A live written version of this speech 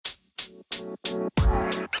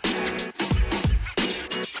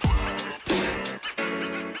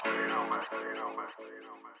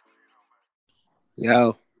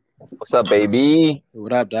Yo, What's up, baby?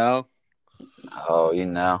 what up, dog? Oh,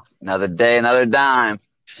 another day, another dime.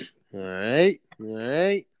 All right, all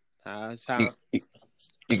right. That's You, how. you,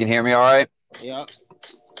 you can hear me all right? Yep.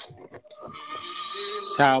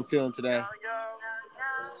 That's how I'm feeling today.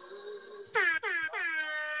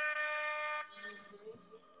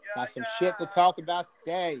 Got some shit to talk about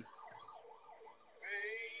today.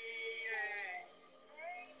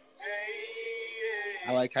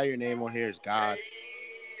 I like how your name on here is God.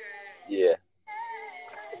 Yeah.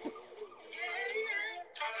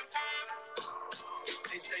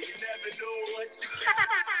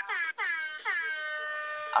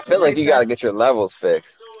 I feel like Race you got to X? get your levels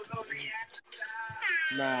fixed.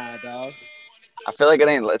 Nah, dog. I feel like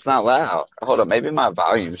it's not loud. Hold up, maybe my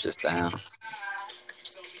volume's just down.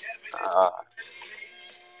 Uh,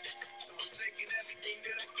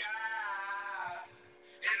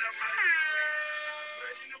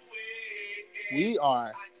 We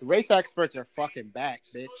are. The race experts are fucking back,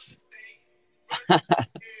 bitch.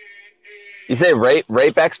 you say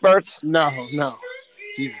rape experts? No, no.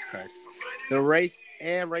 Jesus Christ. The race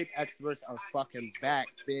and rape experts are fucking back,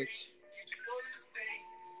 bitch.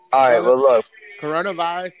 All right, well, look.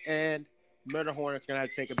 Coronavirus and Murder Hornet's gonna have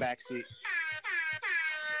to take a back seat.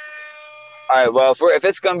 All right, well, if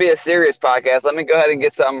it's going to be a serious podcast, let me go ahead and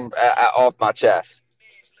get something off my chest.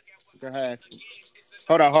 Go ahead.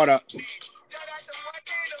 Hold up.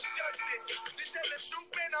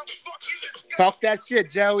 Talk that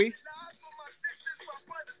shit, Joey.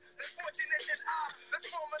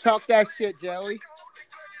 Talk that shit, Joey.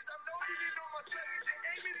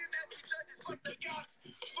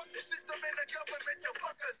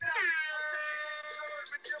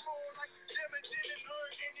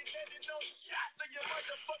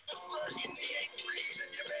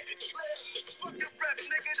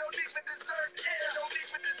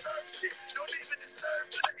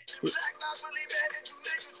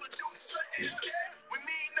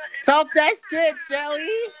 Talk that shit,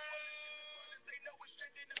 Joey.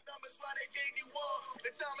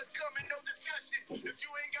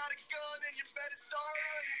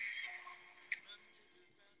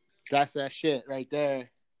 That's that shit right there.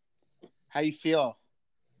 How you feel?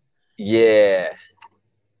 Yeah.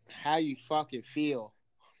 How you fucking feel?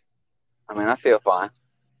 I mean, I feel fine.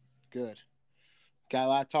 Good. Got a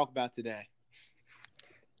lot to talk about today.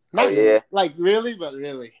 Oh, Not yeah. like really, but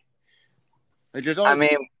really. Like there's I only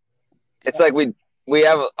mean, it's like we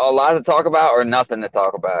have a lot to talk about or nothing to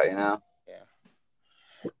talk about, you know?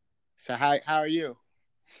 yeah. So how are you?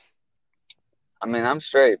 I mean, I'm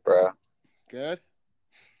straight, bro. Good.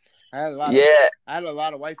 I had a lot of Yeah. I had a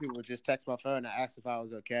lot of white people just text my phone and ask if I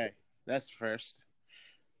was okay. That's first.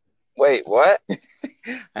 Wait, what?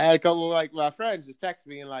 I had a couple of, like my friends just text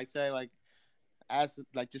me and like say like ask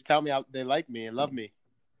like just tell me how they like me and love me.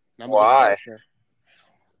 And I'm a good Why? answer.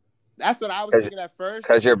 That's what I was thinking at first.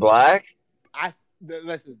 Because you're black?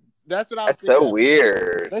 Listen. That's what I was That's thinking so at first.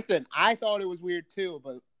 weird. Listen, I thought it was weird too,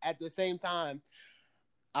 but at the same time,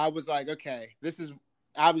 I was like, okay, this is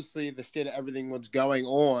obviously the state of everything what's going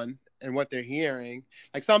on and what they're hearing.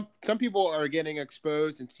 Like some people are getting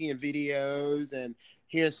exposed and seeing videos and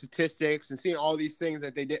hearing statistics and seeing all these things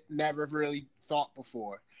that they never really thought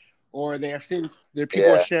before, or they're seeing their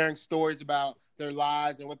people are Yeah. sharing stories about their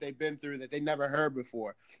lives and what they've been through that they never heard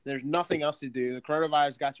before. There's nothing else to do. The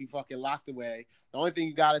coronavirus got you fucking locked away. The only thing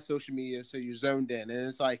you got is social media, so you're zoned in, and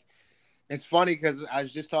it's like it's funny because I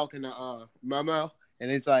was just talking to Momo,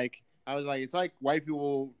 and it's like I was like, it's like white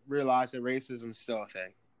people realize that racism is still a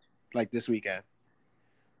thing, like this weekend,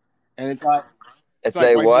 and it's It's like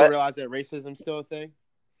a white people what? realize that racism is still a thing.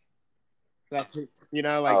 That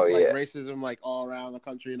Oh, like yeah. racism, like all around the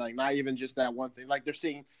country, like not even just that one thing. Like they're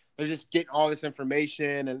just getting all this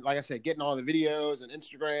information, and like I said, getting all the videos and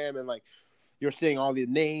Instagram, and like you're seeing all the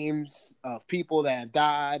names of people that have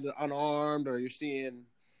died unarmed, or you're seeing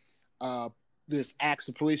uh, this acts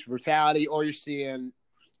of police brutality, or you're seeing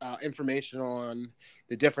information on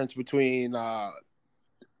the difference between a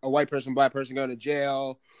white person, black person going to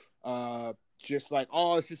jail, just like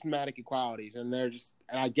all the systematic equalities. And they're just,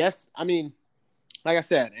 and I guess, I mean, like I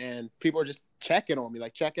said, and people are just checking on me,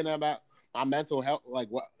 like checking about my mental health, like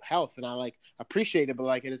what health, and I like appreciate it, but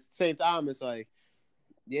like at the same time, it's like,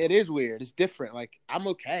 yeah, it is weird. It's different. Like I'm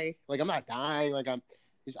okay. Like I'm not dying. Like I'm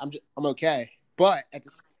okay. But at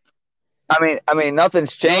the I mean,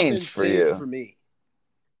 nothing's changed nothing's for changed you. for me.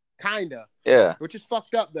 Kinda. Yeah. Which is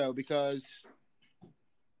fucked up though, because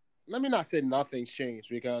let me not say nothing's changed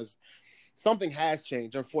because something has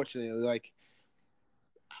changed, unfortunately. Like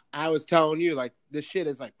I was telling you, like, this shit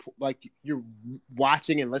is like you're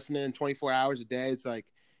watching and listening 24 hours a day. It's like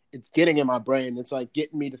it's getting in my brain. It's like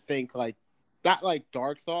getting me to think like not like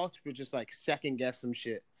dark thoughts, but just like second guess some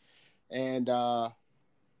shit. And I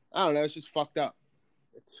don't know, it's just fucked up.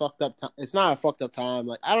 It's fucked up. It's not a fucked up time.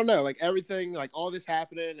 Like I don't know, like everything, like all this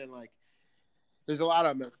happening, and like there's a lot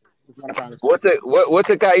of emotions. What's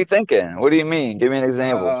it got you thinking? What do you mean? Give me an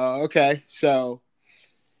example. Okay, so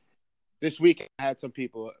this week I had some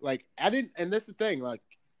people like I didn't, and this is the thing, like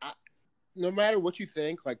no matter what you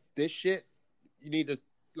think, like this shit, you need to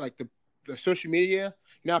like the social media.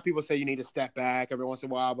 You know how people say you need to step back every once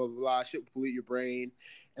in a while, blah blah blah. Shit will pollute your brain,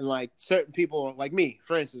 and like certain people, like me,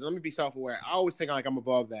 for instance, let me be self-aware. I always think like I'm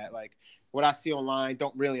above that. Like what I see online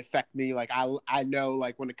don't really affect me. Like I know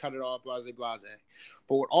like when to cut it off, blase blase.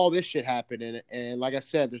 But with all this shit happening, and like I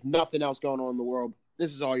said, there's nothing else going on in the world.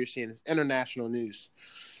 This is all you're seeing. It's international news.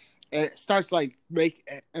 And it starts like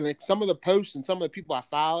and like some of the posts and some of the people I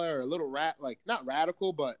follow are a little like not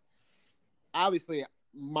radical, but obviously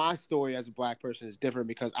my story as a black person is different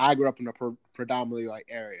because I grew up in a predominantly white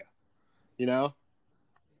area, you know?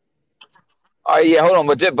 All right, yeah, hold on.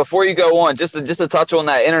 But before you go on, just to touch on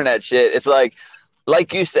that internet shit, it's like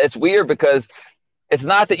you said, it's weird because it's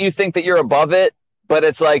not that you think that you're above it, but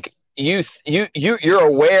it's like you're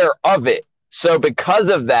aware of it. So because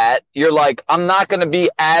of that, you're like, I'm not going to be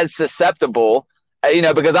as susceptible,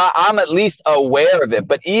 because I'm at least aware of it.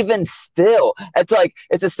 But even still, it's like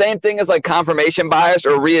it's the same thing as like confirmation bias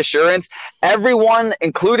or reassurance. Everyone,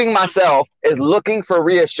 including myself, is looking for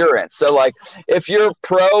reassurance. So like if you're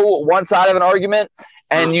pro one side of an argument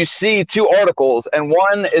and you see two articles and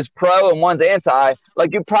one is pro and one's anti,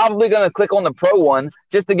 like you're probably going to click on the pro one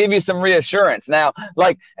just to give you some reassurance. Now,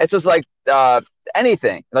 like it's just like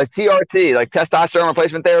anything like TRT, like testosterone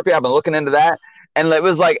replacement therapy. I've been looking into that. And it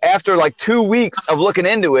was like after like 2 weeks of looking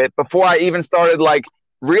into it before I even started like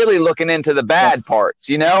really looking into the bad parts,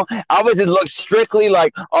 I was looked strictly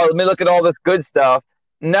like, oh, let me look at all this good stuff,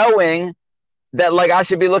 knowing that like I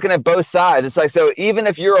should be looking at both sides. It's like, so even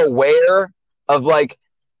if you're aware of like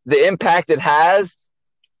the impact it has,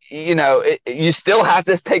 you still have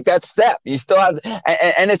to take that step. You still have to,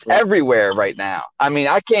 and it's everywhere right now. I mean,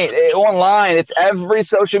 I can't online. It's every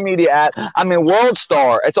social media app. I mean, World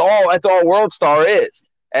Star. It's all World Star is,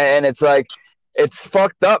 and it's like it's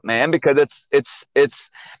fucked up, man. Because it's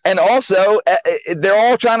and also they're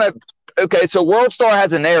all trying to. Okay, so World Star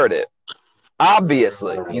has a narrative,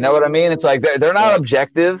 obviously. You know what I mean? It's like they're not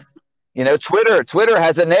objective. Twitter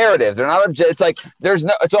has a narrative. They're not it's like there's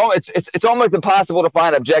no. It's almost impossible to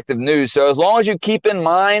find objective news. So as long as you keep in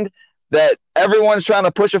mind that everyone's trying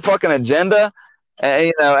to push a fucking agenda,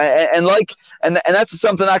 and and that's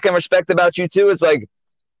something I can respect about you too. It's like,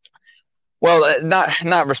 well,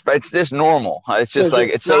 not respect. It's just normal. It's just like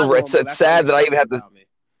it's sad that I even have to.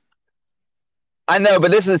 I know,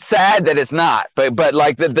 but this is sad that it's not. But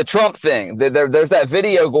like the Trump thing, there's that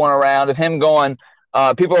video going around of him going.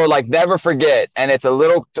 People are like, never forget. And it's a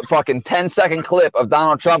little fucking 10-second clip of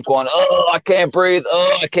Donald Trump going, oh, I can't breathe.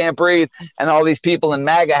 Oh, I can't breathe. And all these people in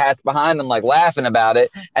MAGA hats behind him, like laughing about it.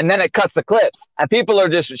 And then it cuts the clip and people are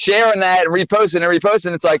just sharing that and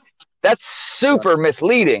reposting. It's like, that's super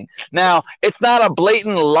misleading. Now, it's not a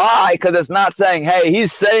blatant lie because it's not saying, hey,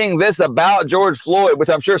 he's saying this about George Floyd, which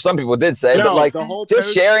I'm sure some people did say, but like the whole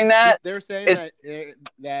just sharing that. They're saying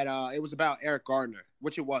that it was about Eric Gardner,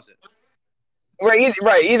 which it wasn't. Right.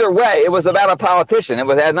 Either way, it was about a politician. It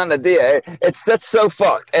had nothing to do. It's so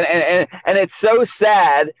fucked, and it's so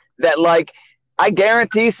sad that like I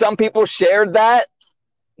guarantee some people shared that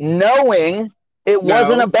knowing it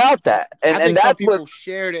wasn't about that, and that's some people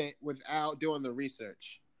shared it without doing the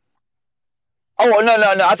research. Oh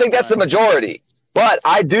no! I think that's the majority, but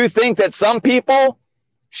I do think that some people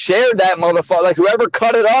shared that motherfucker. Like whoever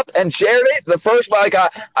cut it up and shared it, the first like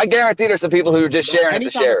I guarantee there's some people who are just sharing it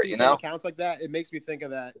to share it. Accounts like that, it makes me think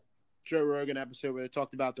of that Joe Rogan episode where they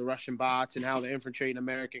talked about the Russian bots and how they're infiltrating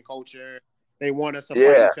American culture. They want us to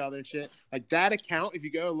fight each other and shit. Like that account, if you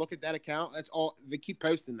go and look at that account, that's all they keep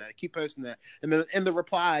posting that. And then in the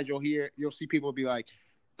replies, you'll see people be like,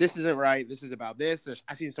 "This isn't right. This is about this."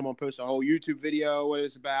 I seen someone post a whole YouTube video what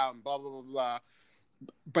it's about and blah blah blah blah.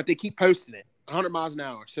 But they keep posting it 100 miles an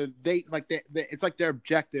hour. So they it's like their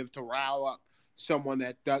objective to rile up someone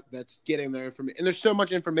that's getting their information. And there's so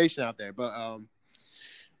much information out there. But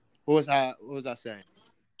what was I saying?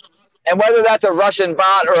 And whether that's a Russian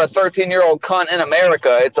bot or a 13-year-old cunt in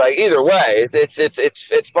America, it's like either way,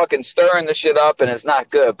 it's fucking stirring the shit up and it's not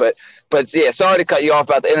good. But yeah, sorry to cut you off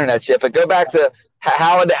about the internet shit. But go back to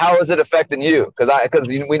how is it affecting you? Because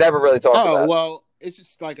we never really talked about it. Well, it's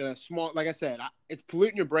just like a small, like I said, it's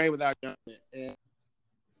polluting your brain without knowing it. And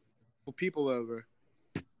people over,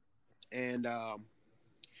 and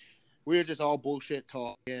we were just all bullshit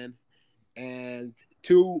talking. And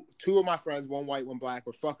two of my friends, one white, one black,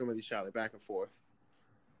 were fucking with each other back and forth.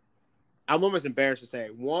 I'm almost embarrassed to say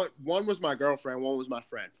one was my girlfriend, one was my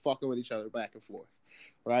friend, fucking with each other back and forth,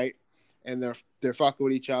 right? And they're fucking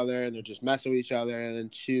with each other and they're just messing with each other. And then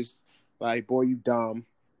she's like, "Boy, you dumb,"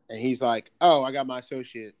 and he's like, "Oh, I got my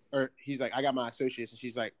associate," or he's like, "I got my associates," and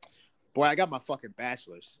she's like, "Boy, I got my fucking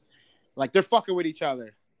bachelor's." Like they're fucking with each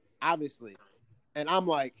other, obviously. And I'm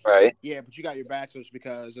like, right. "Yeah, but you got your bachelor's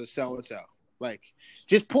because of so and so." Like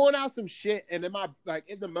just pulling out some shit, and in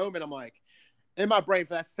the moment, I'm like, in my brain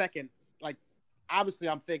for that second, like obviously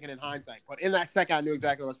I'm thinking in hindsight, but in that second I knew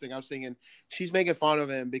exactly what I was thinking. I was thinking she's making fun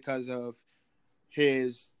of him because of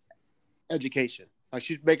his education. Like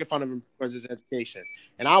she's making fun of him for his education.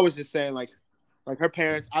 And I was just saying like her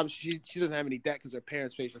parents, she doesn't have any debt because her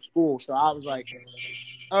parents pay for school. So I was like,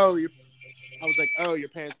 oh, your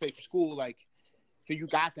parents pay for school, like, so you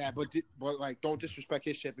got that, but like don't disrespect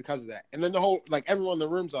his shit because of that. And then the whole like everyone in the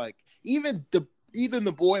room's like, even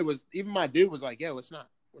the boy was, even my dude was like, yo, that's not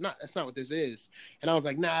what this is. And I was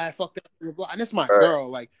like, nah, fuck that. And this is my Right. girl.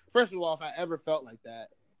 Like, first of all, if I ever felt like that,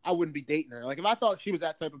 I wouldn't be dating her. Like, if I thought she was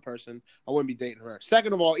that type of person, I wouldn't be dating her.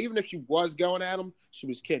 Second of all, even if she was going at him, she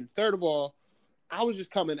was kidding. Third of all, I was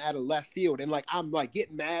just coming out of left field, and like I'm like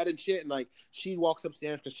getting mad and shit, and like she walks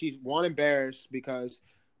upstairs because she's embarrassed because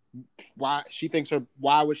why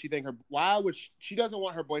would she doesn't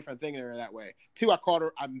want her boyfriend thinking of her that way. Two,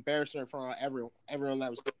 I'm embarrassed her in front of everyone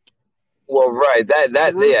that was. Well, right.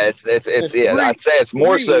 That Three, yeah. It's yeah. three, I'd say it's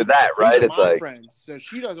more so that, these right? are It's my like, friends, so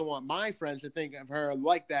she doesn't want my friends to think of her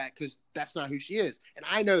like that because that's not who she is, and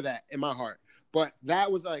I know that in my heart. But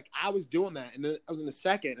that was like I was doing that, and then I was in the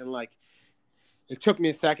second, and like it took me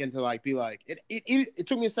a second to like be like it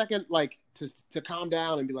took me a second like to calm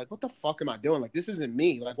down and be like, what the fuck am I doing? Like this isn't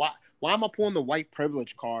me. Like why am I pulling the white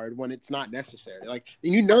privilege card when it's not necessary? Like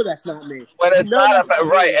you know that's not me. when You it's know not that's about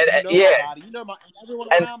not right. me. And, You know my yeah, body. You know my everyone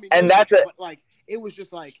around me and knows it. that's it. But like it was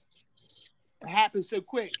just like it happened so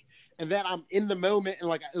quick, and then I'm in the moment, and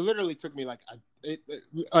like it literally took me like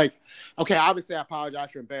like okay, obviously I apologize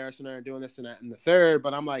for embarrassing her and doing this and that and the third,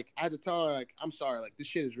 but I'm like I had to tell her like I'm sorry, like this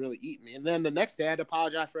shit is really eating me. And then the next day I had to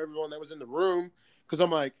apologize for everyone that was in the room because I'm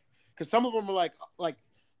like because some of them were like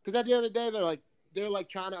because at the end of the day they're like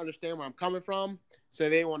trying to understand where I'm coming from, so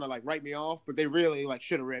they want to like write me off, but they really like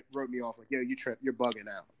should have wrote me off like yo you tripped, you're bugging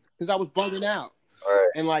out because I was bugging out. Right.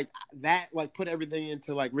 And like that like put everything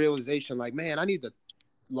into like realization like man I need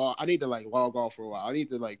to like log off for a while. I need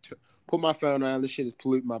to like put my phone on. This shit is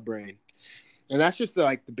polluting my brain. And that's just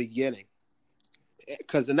like the beginning.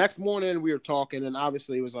 Because the next morning we were talking, and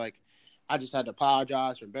obviously it was like I just had to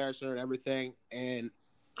apologize for embarrassing her and everything. And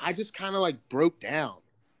I just kind of like broke down.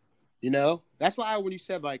 You know, that's why when you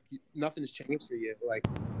said like nothing's changed for you, like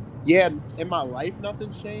yeah, in my life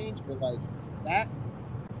nothing's changed, but like that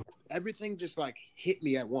everything just like hit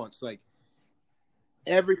me at once. Like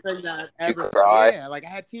everything that I You ever cry. yeah, like I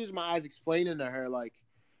had tears in my eyes explaining to her like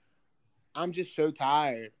I'm just so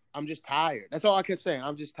tired. I'm just tired. That's all I kept saying.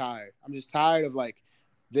 I'm just tired. I'm just tired of like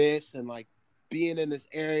this and like being in this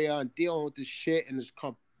area and dealing with this shit and this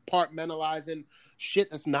compartmentalizing shit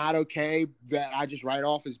that's not okay that I just write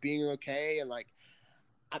off as being okay and like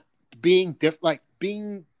being different, like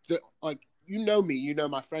being like you know me, you know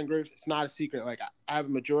my friend groups. It's not a secret. Like I have a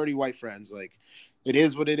majority white friends. Like it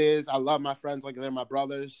is what it is. I love my friends like they're my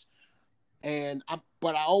brothers.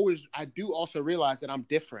 But I do also realize that I'm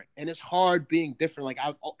different, and it's hard being different. Like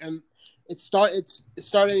it started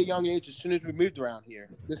at a young age. As soon as we moved around here,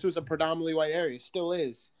 this was a predominantly white area. It still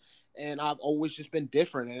is, and I've always just been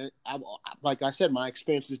different. And like I said, my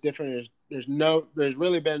experience is different. There's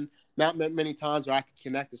really been not many times where I can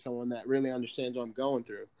connect to someone that really understands what I'm going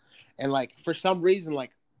through, and like for some reason, like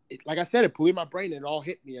I said, it polluted my brain. And it all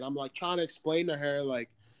hit me, and I'm like trying to explain to her like.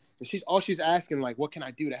 She's asking like, what can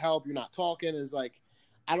I do to help? You're not talking. And it's like,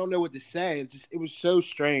 I don't know what to say. It was so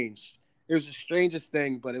strange. It was the strangest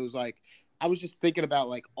thing, but it was like, I was just thinking about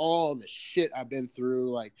like all the shit I've been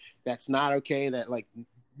through. Like, that's not okay. That like,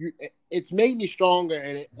 it's made me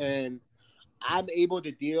stronger and I'm able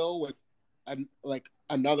to deal with like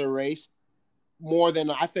another race more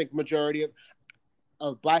than I think majority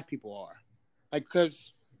of black people are. Like,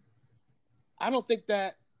 cause I don't think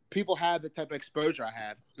that people have the type of exposure I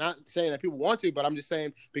have. Not saying that people want to, but I'm just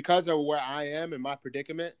saying because of where I am in my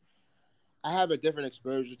predicament, I have a different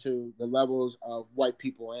exposure to the levels of white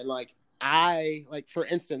people. And like for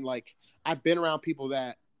instance, like I've been around people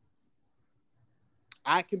that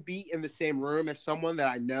I can be in the same room as someone that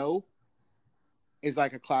I know is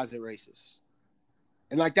like a closet racist,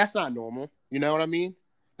 and like that's not normal. You know what I mean?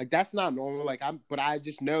 Like that's not normal. But I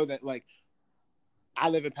just know that like I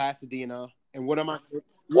live in Pasadena, and what am I?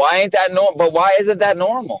 Why ain't that normal? But why isn't that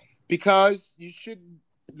normal? Because you should.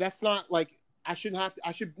 That's not like I shouldn't have to.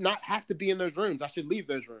 I should not have to be in those rooms. I should leave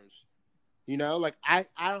those rooms. You know, like I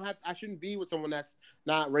don't have. I shouldn't be with someone that's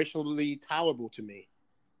not racially tolerable to me.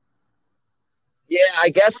 Yeah, I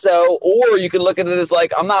guess so. Or you could look at it as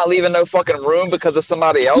like, I'm not leaving no fucking room because of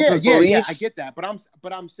somebody else's Yeah. I beliefs. get that, but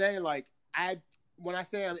I'm saying like when I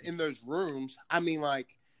say I'm in those rooms, I mean like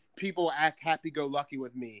people act happy-go-lucky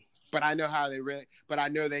with me, but I know how they really. But I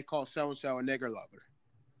know they call so and so a nigger lover.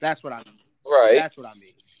 That's what I mean. Right. That's what I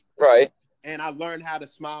mean. Right. And I learned how to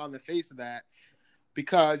smile in the face of that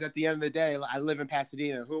because at the end of the day, I live in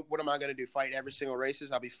Pasadena. What am I going to do? Fight every single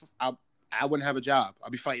racist? I wouldn't have a job. I'll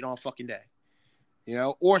be fighting all fucking day. You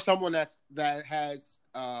know, or someone that has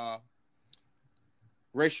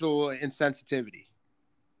racial insensitivity.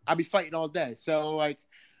 I'll be fighting all day. So like,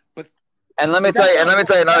 but and let me tell you another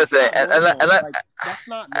thing. Like that's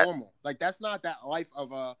not normal. Like that's not that life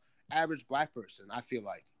of a average black person. I feel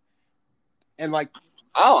like, and like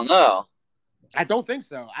I don't know. I don't think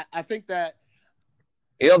so. I think that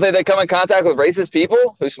you don't think they come in contact with racist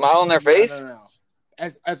people who smile on their face? No.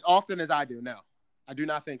 As often as I do. No, I do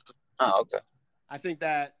not think so. Oh, okay. I think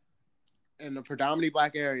that in the predominantly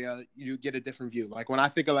black area, you get a different view. Like when I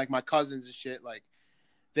think of like my cousins and shit, like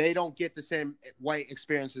they don't get the same white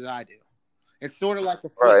experiences I do. It's sort of like the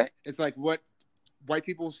flip. Right. It's like what white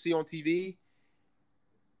people see on TV,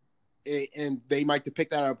 and they might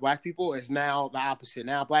depict that of black people is now the opposite.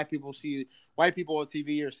 Now black people see white people on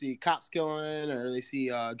TV or see cops killing, or they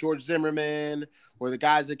see George Zimmerman or the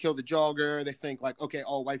guys that killed the jogger. They think like, okay,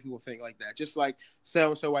 all white people think like that. Just like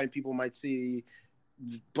so white people might see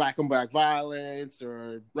black on black violence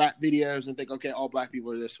or rap videos and think, okay, all black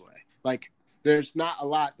people are this way. Like there's not a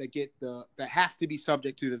lot that have to be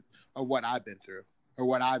subject to what I've been through or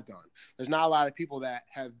what I've done. There's not a lot of people that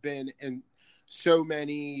have been in so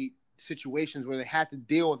many situations where they had to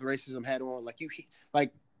deal with racism head on. Like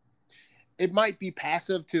it might be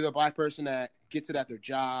passive to the black person that gets it at their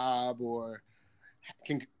job or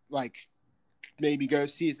can like maybe go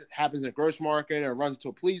see it happens at a grocery market or runs into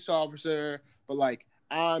a police officer. But like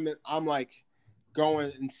I'm like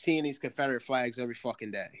going and seeing these Confederate flags every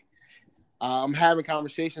fucking day. I'm having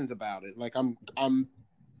conversations about it. Like I'm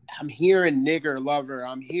hearing nigger lover.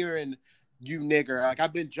 I'm hearing you nigger. Like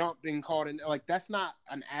I've been jumping, called in. Like that's not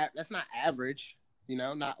average. You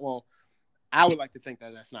know, not well. I would like to think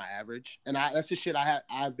that that's not average, and that's the shit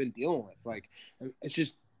I've been dealing with. Like it's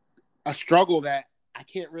just a struggle that I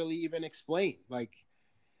can't really even explain. Like,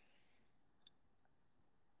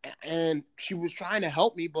 and she was trying to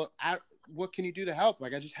help me, but what can you do to help?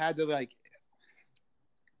 Like I just had to like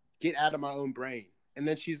get out of my own brain. And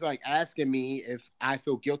then she's like asking me if I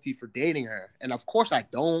feel guilty for dating her. And of course I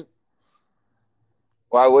don't.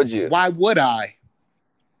 Why would you? Why would I?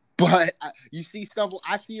 But you see stuff,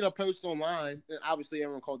 I seen a post online, and obviously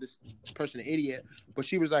everyone called this person an idiot, but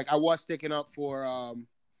she was like, I was sticking up for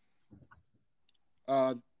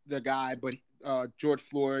the guy, but George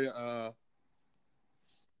Floyd.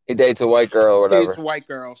 He dates a white girl or whatever. Dates a white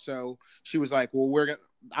girl. So she was like, well,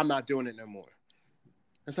 I'm not doing it no more.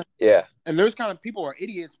 Like, yeah. And those kind of people are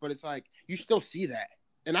idiots, but it's like, you still see that.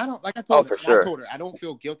 And I don't, like I told her, sure. I told her, I don't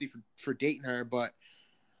feel guilty for dating her, but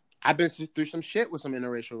I've been through some shit with some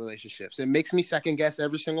interracial relationships. It makes me second guess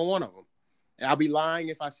every single one of them. And I'll be lying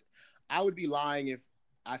if I would be lying if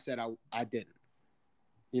I said I didn't.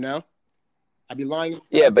 You know? I'd be lying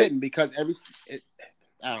if I didn't because I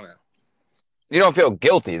don't know. You don't feel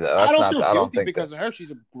guilty though. I don't feel guilty because of her.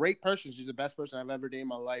 She's a great person. She's the best person I've ever dated in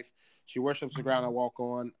my life. She worships the ground I walk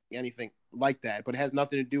on, anything like that. But it has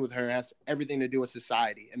nothing to do with her. It has everything to do with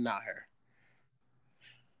society and not her.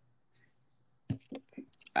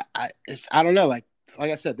 I don't know. Like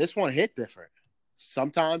I said, this one hit different.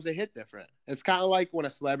 Sometimes they hit different. It's kind of like when a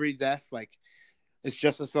celebrity death, like it's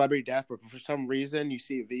just a celebrity death, but for some reason you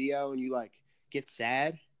see a video and you like get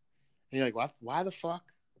sad, and you're like, why the fuck?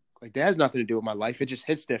 Like that has nothing to do with my life. It just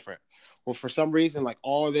hits different. Well, for some reason, like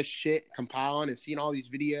all of this shit compiling and seeing all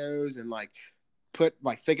these videos and like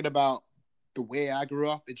thinking about the way I grew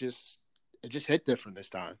up, it just hit different this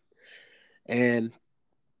time. And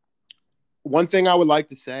one thing I would like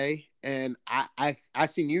to say, and I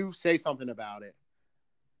seen you say something about it,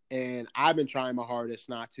 and I've been trying my hardest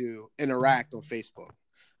not to interact on Facebook.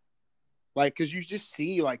 Like, because you just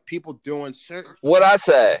see like people doing certain. What'd I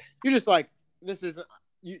say? You're just like, this isn't.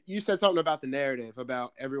 you said something about the narrative,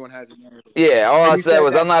 about everyone has a narrative, Yeah, all and I you said said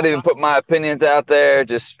was I'm that not even putting my opinions out there.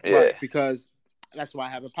 Just yeah, right because that's why I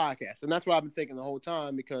have a podcast, and that's what I've been thinking the whole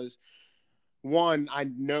time. Because one, I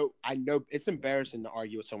know it's embarrassing to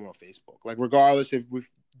argue with someone on Facebook. Like, regardless if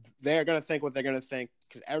they're gonna think what they're gonna think,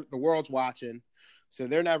 because the world's watching, so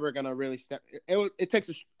they're never gonna really step. It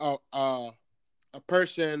takes a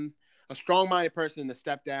person, a strong-minded person, to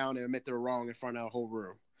step down and admit they're wrong in front of a whole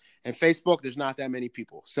room. And Facebook, there's not that many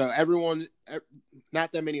people, so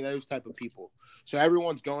not that many of those type of people. So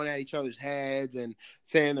everyone's going at each other's heads and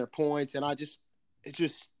saying their points, and it's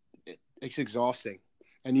just, it's exhausting.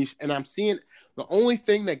 And I'm seeing the only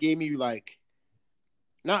thing that gave me like,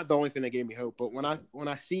 not the only thing that gave me hope, but when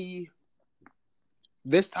I see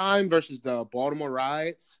this time versus the Baltimore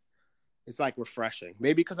riots, it's like refreshing.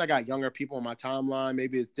 Maybe because I got younger people on my timeline.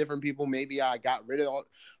 Maybe it's different people. Maybe I got rid of all.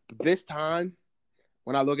 But this time,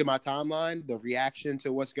 when I look at my timeline, the reaction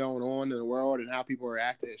to what's going on in the world and how people are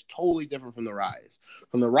acting is totally different from the riots.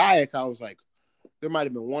 From the riots, I was like, there might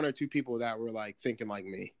have been one or two people that were like thinking like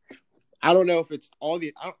me. I don't know if it's all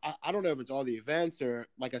the I don't know if it's all the events, or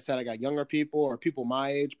like I said, I got younger people or people my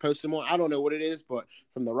age posting more. I don't know what it is, but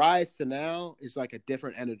from the riots to now, it's like a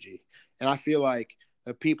different energy. And I feel like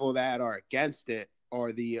the people that are against it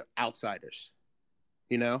are the outsiders,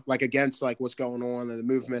 like against like what's going on in the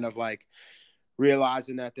movement of like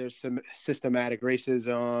realizing that there's some systematic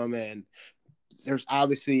racism, and there's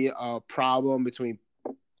obviously a problem between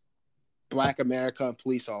Black America and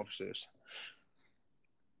police officers.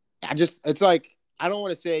 It's like, I don't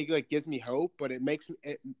want to say it like gives me hope, but it makes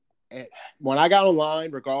it, when I got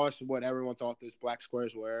online, regardless of what everyone thought those black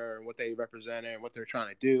squares were and what they represented and what they're trying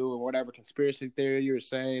to do and whatever conspiracy theory you were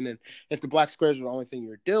saying, and if the black squares were the only thing you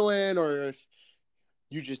were doing, or if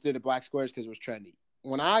you just did the black squares because it was trendy.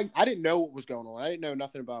 When I didn't know what was going on, I didn't know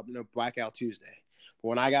nothing about Blackout Tuesday. But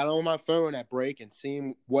when I got on my phone at break and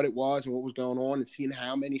seeing what it was and what was going on and seeing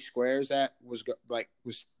how many squares that was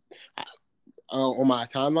on my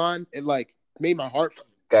timeline, it like made my heart.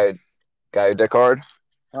 got your dick hard.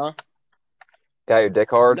 Huh? Got your dick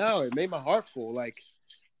hard. No, it made my heart full. Like,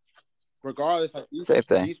 regardless, like Same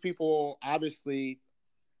thing. these people, obviously,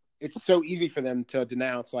 it's so easy for them to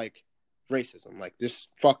denounce like racism, like this,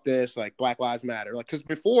 fuck this, like Black Lives Matter. Like, because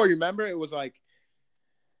before, you remember, it was like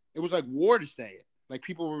war to say it. Like,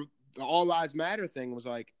 people were, the All Lives Matter thing was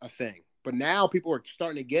like a thing. But now people are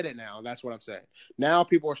starting to get it now. That's what I'm saying. Now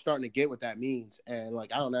people are starting to get what that means. And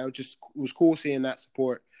like, I don't know, it was cool seeing that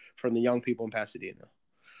support from the young people in Pasadena.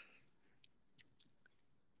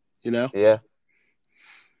 Yeah.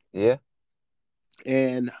 Yeah.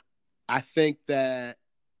 And I think that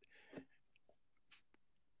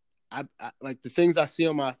I like the things I see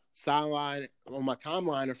on my timeline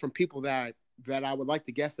are from people that I would like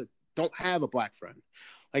to guess that don't have a black friend.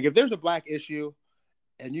 Like, if there's a black issue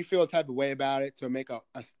and you feel a type of way about it, to make a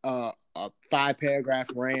 5-paragraph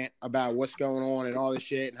rant about what's going on and all this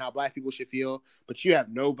shit and how black people should feel, but you have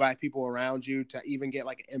no black people around you to even get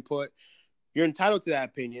like an input, you're entitled to that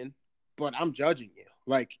opinion, but I'm judging you.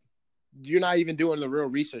 Like, you're not even doing the real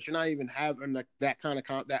research. You're not even having that kind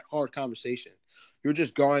of that hard conversation. You're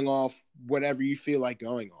just going off whatever you feel like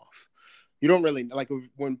going off. You don't really like,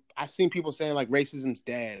 when I've seen people saying like racism's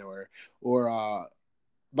dead, or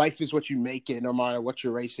life is what you make it, no matter what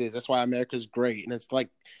your race is. That's why America's great. And it's like,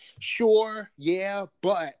 sure, yeah,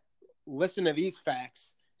 but listen to these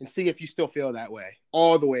facts and see if you still feel that way,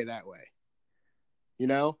 all the way that way.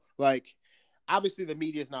 Like, obviously the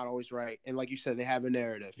media is not always right. And like you said, they have a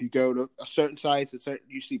narrative. You go to a certain sites,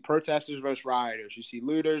 you see protesters versus rioters. You see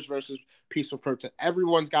looters versus peaceful protest.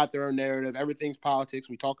 Everyone's got their own narrative. Everything's politics.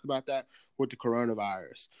 We talked about that with the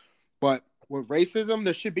coronavirus. But with racism,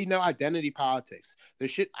 there should be no identity politics.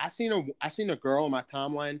 I seen a girl on my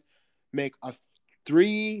timeline make a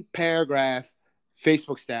 3-paragraph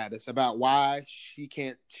Facebook status about why she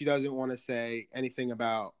doesn't want to say anything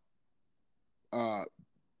about the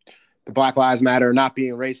Black Lives Matter not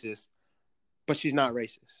being racist, but she's not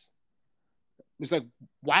racist. It's like,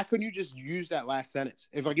 why couldn't you just use that last sentence?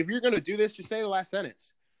 If you're gonna do this, just say the last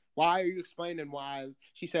sentence. Why are you explaining why?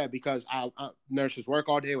 She said, because nurses work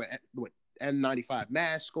all day with N95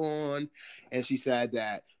 mask on, and she said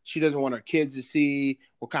that she doesn't want her kids to see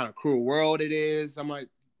what kind of cruel world it is. I'm like,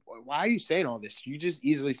 why are you saying all this? You just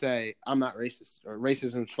easily say, I'm not racist, or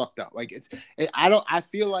racism's fucked up. Like, I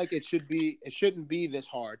feel like it shouldn't be this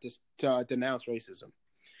hard to denounce racism.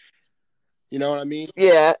 You know what I mean?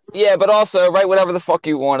 Yeah, but also write whatever the fuck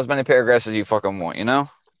you want, as many paragraphs as you fucking want,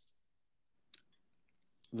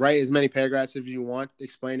 Write as many paragraphs as you want,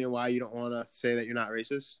 explaining why you don't want to say that you're not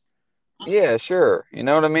racist. Yeah, sure. You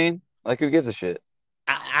know what I mean? Like, who gives a shit?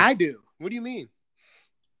 I do. What do you mean?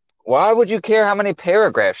 Why would you care how many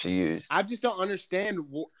paragraphs you use? I just don't understand.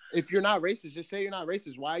 If you're not racist, just say you're not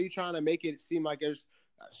racist. Why are you trying to make it seem like there's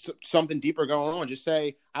something deeper going on? Just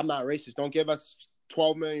say I'm not racist. Don't give us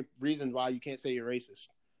 12 million reasons why you can't say you're racist,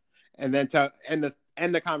 and then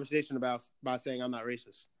end the conversation by saying I'm not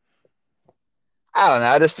racist. I don't know.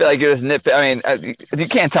 I just feel like you're just nitpick. I mean, you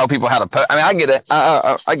can't tell people how to post. I mean, I get it.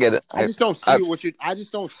 I get it. I just don't see I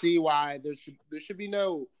just don't see why there should be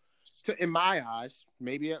no. In my eyes,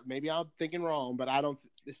 maybe I'm thinking wrong, but I don't.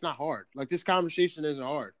 It's not hard. Like, this conversation isn't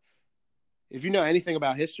hard. If you know anything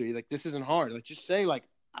about history, like, this isn't hard. Like, just say, like,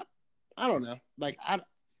 I don't know. Like, I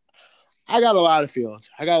got a lot of feelings.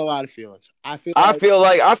 I feel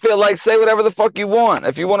like say whatever the fuck you want.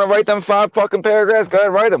 If you want to write them 5 fucking paragraphs, go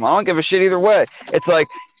ahead, write them. I don't give a shit either way. It's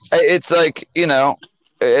like, you know,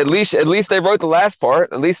 at least they wrote the last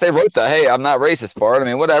part. At least they wrote the "Hey, I'm not racist" part. I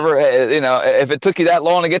mean, whatever. You know, if it took you that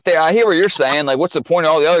long to get there, I hear what you're saying. Like, what's the point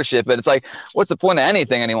of all the other shit? But it's like, what's the point of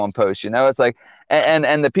anything anyone posts? You know, it's like,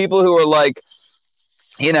 and the people who are like,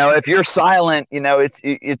 you know, if you're silent, you know,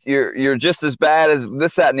 you're just as bad as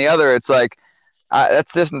this, that, and the other. It's like,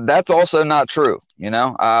 that's also not true. You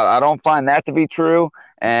know, I don't find that to be true,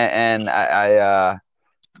 and I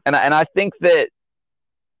think that.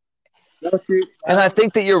 I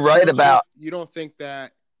think that you're right about. You don't think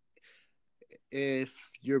that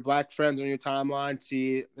if your black friends on your timeline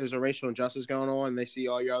see there's a racial injustice going on, and they see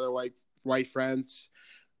all your other white friends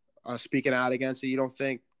speaking out against it, you don't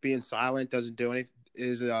think being silent doesn't do anything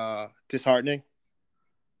is disheartening?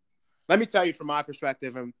 Let me tell you from my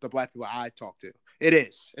perspective and the black people I talk to, it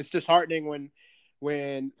is. It's disheartening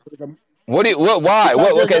when.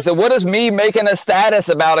 Okay, so what is me making a status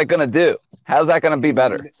about it going to do? How's that going to be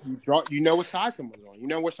better? You know what side someone's on. You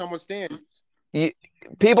know where someone stands.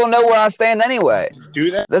 People know where I stand anyway. Do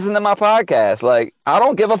that. Listen to my podcast. Like, I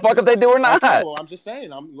don't give a fuck if they do or not. Okay, well, I'm just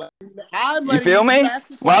saying. You feel me?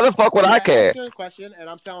 Why the fuck would I care? A question, and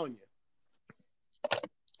I'm telling you.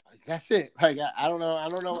 That's it. Like, I don't know. I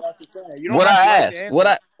don't know what else to say. You don't what have I to ask? answer, What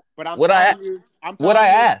I? But I'm what telling I? you. I'm what telling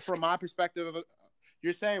I you ask? from my perspective.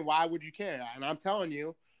 You're saying, why would you care? And I'm telling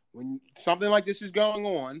you, when something like this is going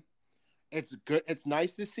on, it's good. It's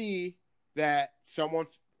nice to see that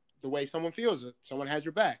the way someone feels it, someone has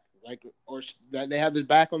your back, like, or that they have their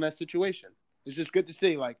back on that situation. It's just good to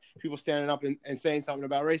see, like, people standing up and saying something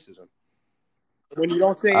about racism. When you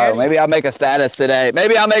don't say anything. Maybe I'll make a status today.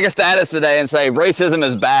 And say racism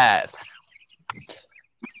is bad.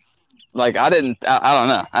 Like, I don't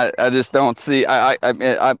know. I just don't see. I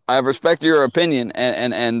respect your opinion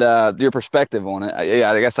and your perspective on it.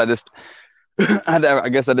 I guess I just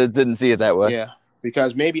didn't see it that way. Yeah,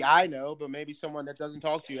 because maybe I know, but maybe someone that doesn't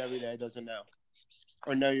talk to you every day doesn't know,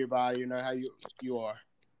 or know your body, or know how you are,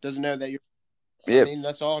 doesn't know that you're. Yeah, I mean,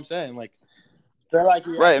 that's all I'm saying. Like, they're like,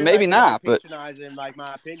 right? Maybe not, but patronizing, like,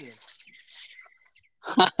 my opinion.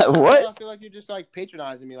 What? I feel like you're just, like,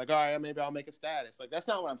 patronizing me. Like, all right, maybe I'll make a status. Like, that's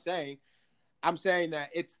not what I'm saying. I'm saying that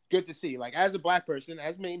it's good to see. Like, as a black person,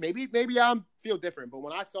 as me, maybe I feel different. But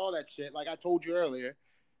when I saw that shit, like I told you earlier,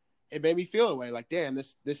 it made me feel a way. Like, damn,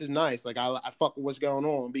 this is nice. Like, I fuck with what's going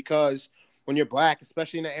on. Because when you're black,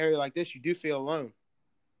 especially in an area like this, you do feel alone.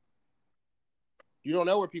 You don't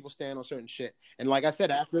know where people stand on certain shit. And like I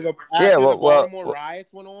said, after the Baltimore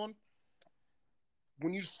riots went on,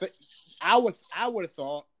 I would have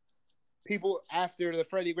thought people after the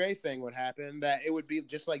Freddie Gray thing would happen that it would be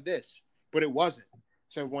just like this, but it wasn't.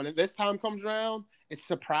 So when this time comes around, it's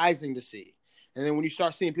surprising to see. And then when you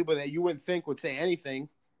start seeing people that you wouldn't think would say anything,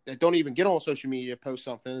 that don't even get on social media to post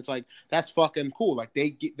something, it's like, that's fucking cool. Like,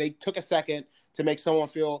 they took a second to make someone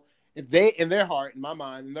feel, if they, in their heart, in my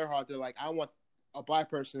mind, in their heart, they're like, I want a black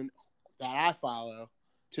person that I follow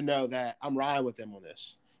to know that I'm riding with them on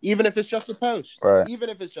this. Even if it's just a post. Right. Even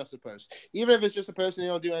if it's just a post. Even if it's just a post and they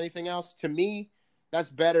don't do anything else, to me, that's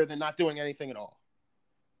better than not doing anything at all.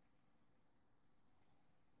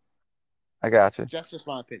 I got you. Just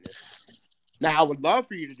my opinion. Now, I would love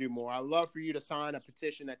for you to do more. I'd love for you to sign a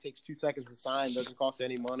petition that takes 2 seconds to sign, doesn't cost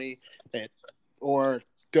any money, or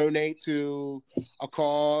donate to a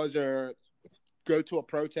cause or go to a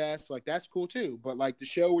protest. Like, that's cool too. But, like, to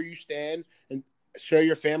show where you stand and show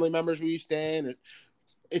your family members where you stand,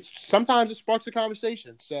 sometimes it sparks a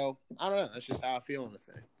conversation. So, I don't know. That's just how I feel on the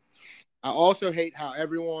thing. I also hate how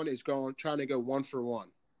everyone is trying to go one for one.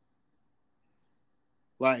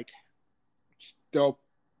 Like, they'll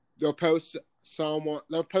post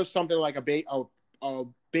something like a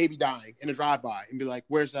baby dying in a drive-by and be like,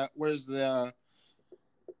 where's the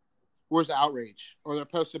outrage? Or they'll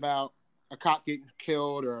post about a cop getting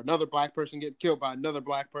killed or another black person getting killed by another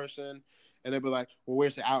black person, and they'll be like, well,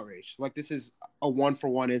 where's the outrage? Like, this is a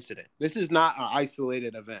 1-for-1 incident. This is not an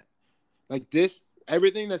isolated event. Like, this,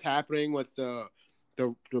 everything that's happening with the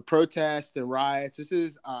protests and riots, this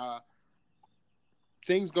is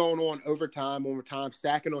things going on over time,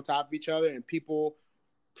 stacking on top of each other, and people,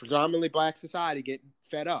 predominantly black society, get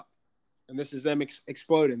fed up. And this is them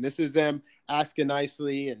exploding. This is them asking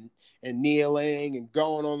nicely and kneeling and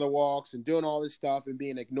going on the walks and doing all this stuff and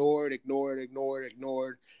being ignored.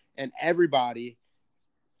 And everybody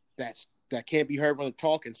that can't be heard when they're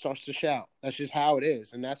talking starts to shout. That's just how it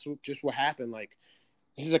is. And that's just what happened. Like,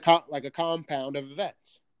 this is a compound of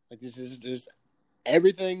events. Like, this is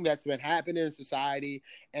everything that's been happening in society.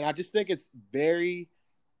 And I just think it's very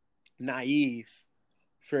naive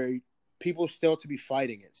for people still to be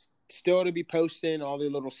fighting it. Still to be posting all their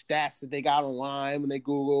little stats that they got online when they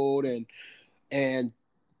Googled and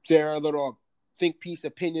their little think piece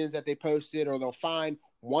opinions that they posted, or they'll find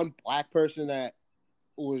one black person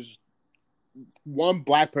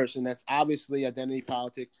that's obviously identity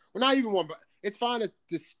politics. Well, not even one, but it's fine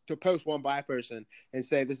to post one black person and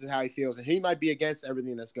say this is how he feels, and he might be against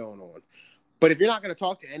everything that's going on. But if you're not going to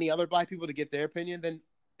talk to any other black people to get their opinion, then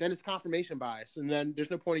it's confirmation bias, and then there's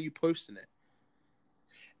no point in you posting it.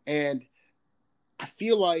 And I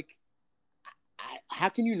feel like, how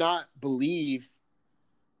can you not believe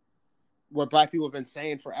what black people have been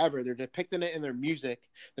saying forever? They're depicting it in their music.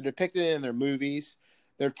 They're depicting it in their movies.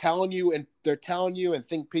 They're telling you in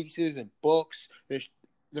think pieces and books.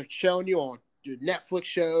 They're showing you on your Netflix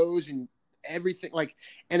shows and everything. Like,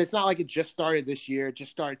 and it's not like it just started this year. It just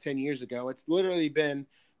started 10 years ago. It's literally been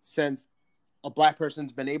since a black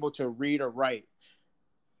person's been able to read or write.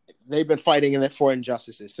 They've been fighting in it for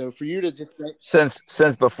injustices. So for you to just say,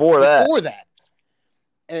 since before that,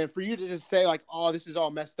 and for you to just say like, oh, this is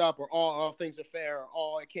all messed up, or all things are fair, or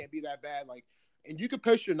oh, it can't be that bad, like, and you could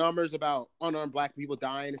post your numbers about unarmed black people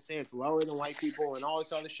dying and say it's lower than white people and all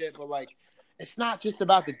this other shit, but like, it's not just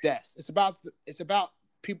about the deaths. It's about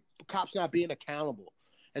people, cops not being accountable.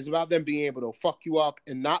 It's about them being able to fuck you up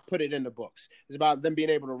and not put it in the books. It's about them being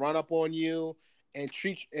able to run up on you and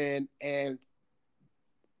treat and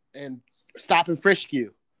stop and frisk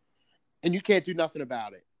you, and you can't do nothing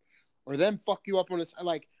about it, or them fuck you up on this.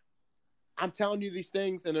 Like, I'm telling you these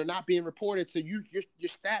things, and they're not being reported, so your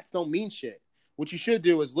stats don't mean shit. What you should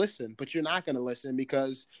do is listen, but you're not going to listen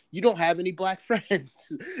because you don't have any black friends.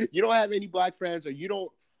 You don't have any black friends, or you're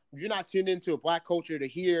not tuned into a black culture to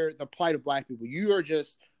hear the plight of black people. You are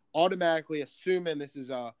just automatically assuming this is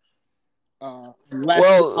a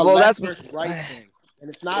left versus right thing. And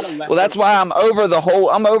it's not a left. Well, that's why I'm over the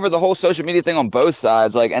whole social media thing on both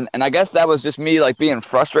sides. Like, and I guess that was just me like being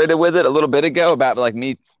frustrated with it a little bit ago about like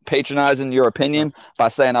me patronizing your opinion by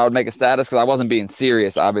saying I would make a status, because I wasn't being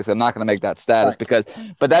serious. Obviously, I'm not going to make that status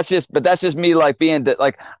but that's just me like being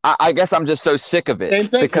like, I guess I'm just so sick of it. Same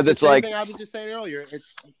thing, because it's like I was just saying earlier.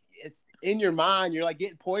 It's in your mind. You're like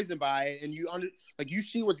getting poisoned by it, and you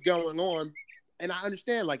see what's going on. And I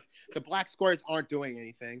understand, like, the black squares aren't doing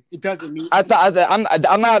anything. It doesn't mean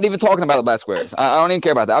I'm not even talking about the black squares. I don't even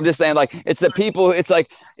care about that. I'm just saying, like, it's the people. It's like,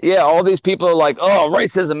 yeah, all these people are like, oh,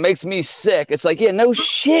 racism makes me sick. It's like, yeah, no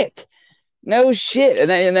shit. And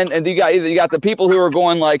then you got the people who are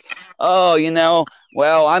going like, oh,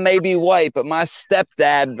 well, I may be white, but my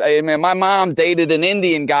stepdad, I mean, my mom dated an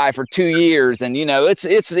Indian guy for 2 years, and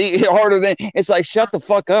it's harder than. It's like, shut the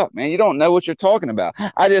fuck up, man. You don't know what you're talking about.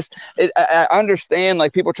 I understand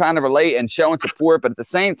like people trying to relate and showing support, but at the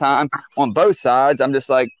same time, on both sides, I'm just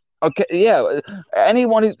like, okay, yeah.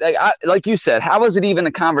 Anyone who, like you said, how is it even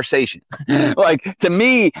a conversation? Like, to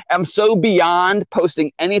me, I'm so beyond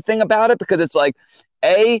posting anything about it, because it's like,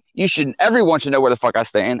 A, everyone should know where the fuck I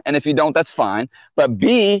stand, and if you don't, that's fine. But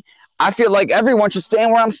B, I feel like everyone should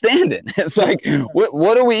stand where I'm standing. It's like,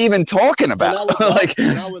 what are we even talking about?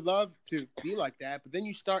 I would love to be like that, but then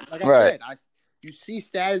you start, like I said, you see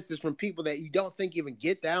statuses from people that you don't think even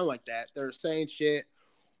get down like that. They're saying shit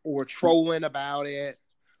or trolling about it,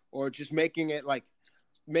 or just making it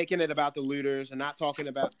about the looters and not talking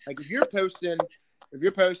about, like, if you're posting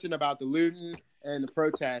about the looting and the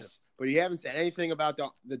protests, but you haven't said anything about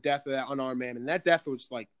the death of that unarmed man, and that death was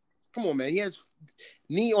like, come on, man, he has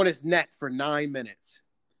knee on his neck for 9 minutes.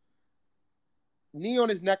 And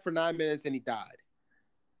he died.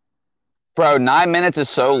 Bro, 9 minutes is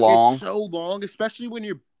so long. It's so long, especially when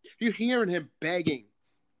you're hearing him begging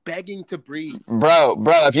begging to breathe. Bro,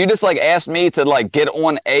 if you just like asked me to like get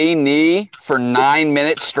on a knee for 9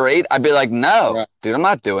 minutes straight, I'd be like, no, Right. dude, I'm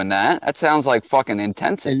not doing that. That sounds like fucking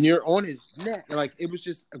intensive. And you're on his neck. Like, it was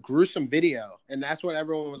just a gruesome video. And that's what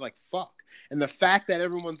everyone was like, fuck. And the fact that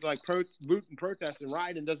everyone's like looting, protesting,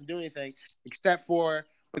 rioting, doesn't do anything except for,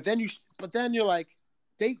 but then you're like,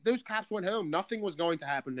 those cops went home. Nothing was going to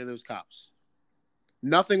happen to those cops.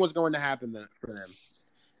 Nothing was going to happen for them.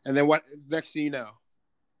 And then what? Next thing you know,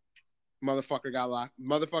 motherfucker got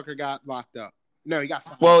locked up. No, he got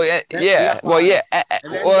fired. Well, yeah.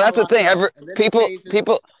 Well, that's the thing.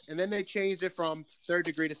 People. And then they changed it from third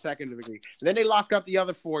degree to second degree. And then they locked up the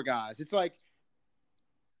other 4 guys. It's like,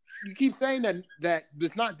 you keep saying that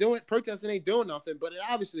it's not doing, protesting ain't doing nothing, but it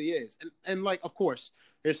obviously is. And like, of course,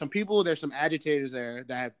 there's some agitators there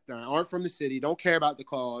that aren't from the city, don't care about the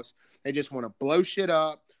cause. They just want to blow shit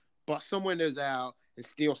up, bust some windows out, and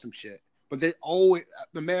steal some shit. But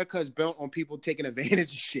America is built on people taking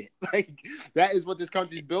advantage of shit. Like, that is what this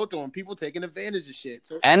country is built on, people taking advantage of shit.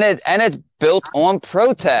 So, and it's built on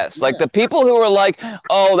protests. Yeah. Like, the people who are like,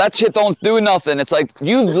 oh, that shit don't do nothing. It's like,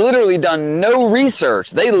 you've literally done no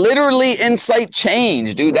research. They literally incite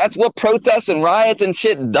change, dude. That's what protests and riots and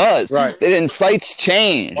shit does. Right. It incites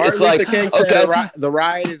change. Martin it's Luther like, King okay. said the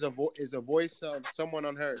riot is a voice of someone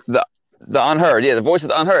unheard. The unheard, yeah, the voice of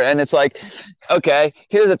the unheard. And it's like, okay,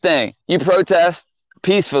 here's the thing. You protest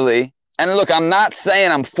peacefully. And look, I'm not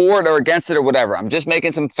saying I'm for it or against it or whatever. I'm just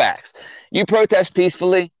making some facts. You protest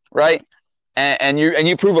peacefully, right? And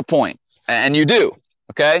you prove a point. And you do,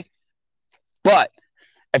 okay? But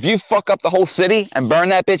if you fuck up the whole city and burn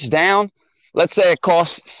that bitch down, let's say it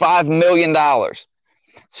costs $5 million.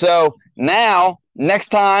 So now, next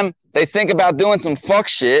time they think about doing some fuck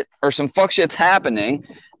shit or some fuck shit's happening,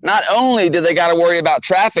 not only do they got to worry about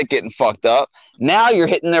traffic getting fucked up, now you're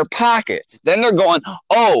hitting their pockets. Then they're going,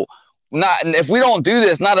 oh, if we don't do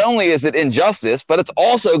this, not only is it injustice, but it's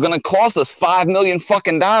also going to cost us $5 million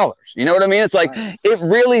fucking dollars. You know what I mean? It's like, it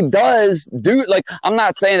really does do, like, I'm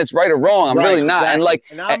not saying it's right or wrong. I'm really not. Exactly. And like,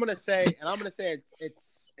 and I'm going to say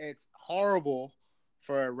it's horrible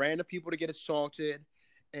for random people to get assaulted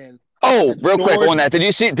and. Oh, real quick on that. Did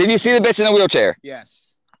you see the bitch in a wheelchair? Yes.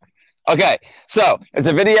 Okay, so there's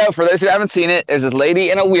a video for those who haven't seen it. There's this lady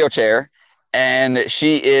in a wheelchair, and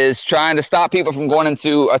she is trying to stop people from going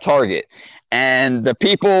into a Target. And the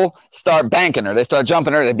people start banking her. They start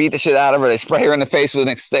jumping her. They beat the shit out of her. They spray her in the face with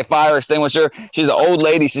a fire extinguisher. She's an old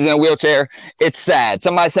lady. She's in a wheelchair. It's sad.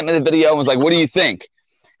 Somebody sent me the video and was like, what do you think?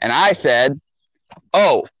 And I said,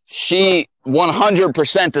 oh, she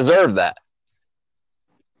 100% deserved that.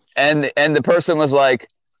 And the person was like,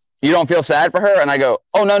 you don't feel sad for her? And I go,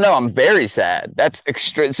 oh, no, I'm very sad. That's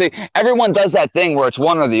extreme. See, everyone does that thing where it's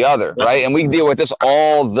one or the other, right? And we deal with this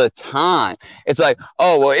all the time. It's like,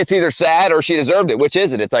 oh, well, it's either sad or she deserved it. Which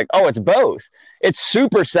is it? It's like, oh, it's both. It's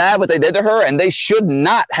super sad what they did to her, and they should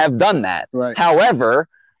not have done that. Right. However,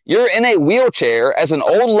 you're in a wheelchair as an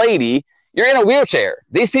old lady. You're in a wheelchair.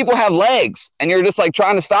 These people have legs, and you're just like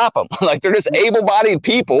trying to stop them. Like, they're just able-bodied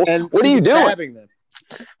people. And what are you doing? Them.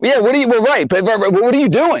 Yeah, well, right, but what are you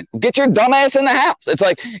doing? Get your dumb ass in the house. It's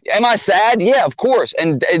like, am I sad? Yeah, of course,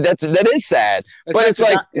 and that is sad. But it's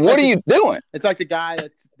like, what are you doing? It's like the guy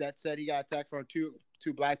that said he got attacked from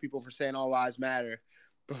two black people for saying all lives matter,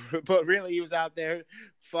 but really he was out there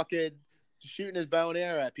fucking shooting his bow and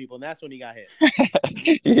arrow at people, and that's when he got hit.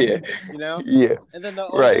 Yeah, you know. Yeah, and then the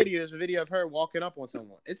old lady, there's a video of her walking up on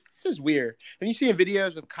someone. It's just weird. Have you seen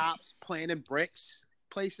videos of cops planting bricks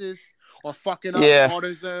places? Or fucking up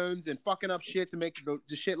auto zones and fucking up shit to make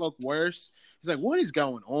the shit look worse. It's like, what is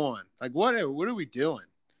going on? Like, what are we doing?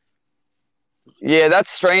 Yeah,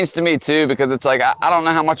 that's strange to me too, because it's like, I don't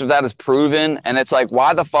know how much of that is proven. And it's like,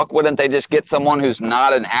 why the fuck wouldn't they just get someone who's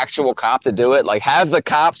not an actual cop to do it? Like, have the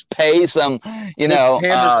cops pay some,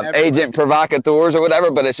 agent provocateurs or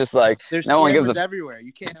whatever. But it's just like, there's no one gives a everywhere.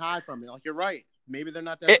 You can't hide from it. Like, you're right. Maybe they're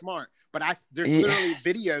not that smart. But there's literally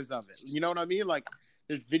videos of it. You know what I mean? Like,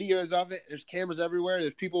 there's videos of it. There's cameras everywhere.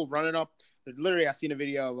 There's people running up. Literally, I seen a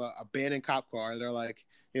video of a abandoned cop car. They're like,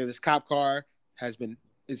 this cop car is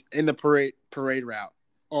in the parade route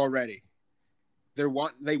already. They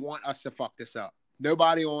want us to fuck this up.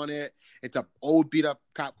 Nobody on it. It's an old beat up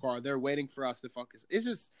cop car. They're waiting for us to fuck this. It's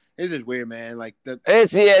just weird, man. Like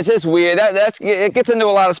it's just weird. It gets into a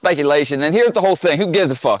lot of speculation. And here's the whole thing: who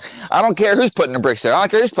gives a fuck? I don't care who's putting the bricks there. I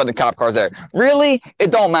don't care who's putting the cop cars there. Really,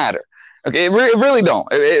 it don't matter. Okay, it really don't.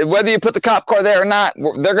 Whether you put the cop car there or not,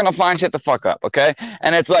 they're gonna find shit the fuck up. Okay,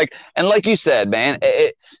 and it's like, and like you said, man,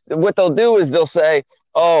 what they'll do is they'll say,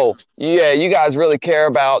 "Oh, yeah, you guys really care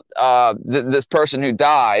about this person who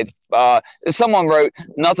died." Someone wrote,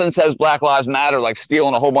 "Nothing says Black Lives Matter like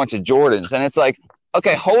stealing a whole bunch of Jordans," and it's like,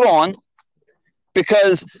 okay, hold on,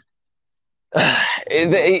 because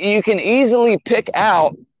you can easily pick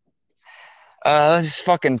out. Let's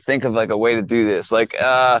fucking think of like a way to do this. Like,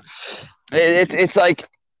 it's like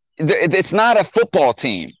it's not a football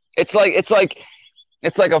team. It's like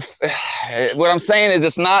a. What I'm saying is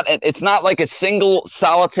it's not like a single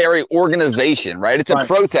solitary organization, right? It's a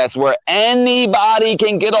protest where anybody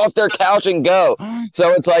can get off their couch and go.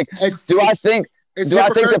 So it's like, It's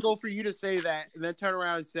hypocritical for you to say that and then turn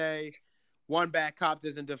around and say one bad cop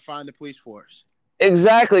doesn't define the police force.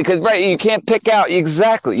 Exactly, because right, you can't pick out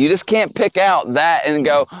exactly. You just can't pick out that and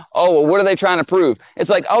go, oh, well, what are they trying to prove?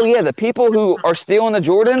 It's like, oh yeah, the people who are stealing the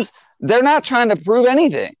Jordans, they're not trying to prove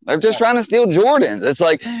anything. They're just trying to steal Jordans. It's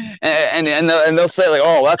like, and they'll say like,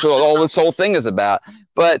 oh, that's what all this whole thing is about.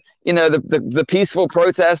 But you know, the peaceful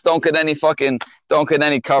protests don't get any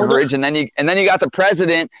coverage, and then you got the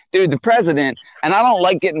president, dude, the president, and I don't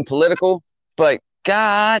like getting political, but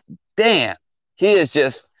god damn, he is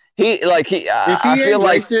just. If he ain't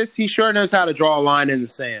racist, he sure knows how to draw a line in the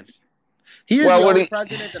sand. He is the only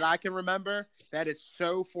president that I can remember that is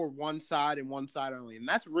so for one side and one side only, and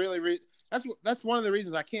that's really that's one of the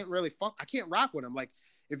reasons I can't rock with him. Like,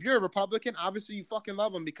 if you're a Republican, obviously you fucking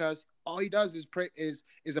love him because all he does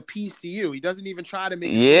is appease to you. He doesn't even try to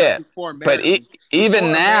make it for Americans. But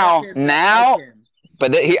even now.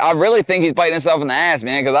 But I really think he's biting himself in the ass,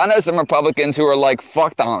 man, because I know some Republicans who are like,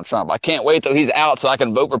 fuck Donald Trump. I can't wait till he's out so I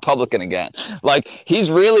can vote Republican again. Like, he's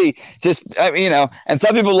really just, you know, and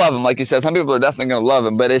some people love him. Like you said, some people are definitely going to love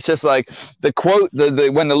him. But it's just like the quote,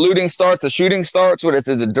 when the looting starts, the shooting starts, it's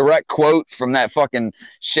a direct quote from that fucking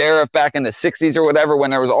sheriff back in the 60s or whatever, when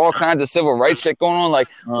there was all kinds of civil rights shit going on. Like,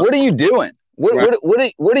 what are you doing?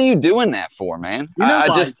 What are you doing that for, man? You know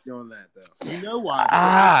why he's doing that, though. You know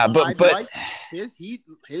why? But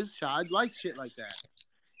his side likes shit like that.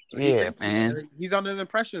 Yeah, man. He's under the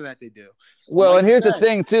impression that they do. Well, and here's the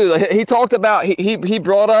thing too. Like, he talked about he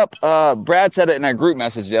brought up. Brad said it in our group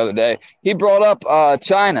message the other day. He brought up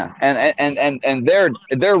China and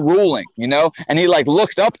their ruling, you know, and he like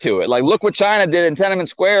looked up to it. Like, look what China did in Tiananmen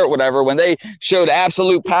Square or whatever when they showed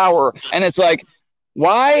absolute power, and it's like,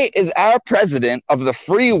 why is our president of the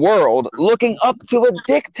free world looking up to a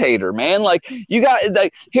dictator, man? Like, you got,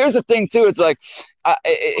 like, here's the thing too. It's like,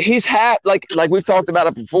 he's had, like we've talked about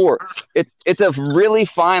it before. It's a really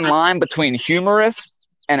fine line between humorous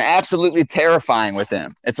and absolutely terrifying with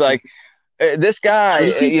him. It's like, this guy,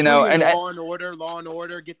 you know, and law and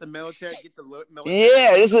order, get the military.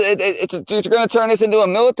 Yeah, you're going to turn this into a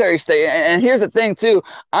military state. And here's the thing too.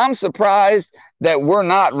 I'm surprised that we're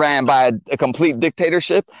not ran by a complete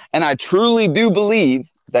dictatorship, and I truly do believe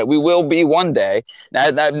that we will be one day.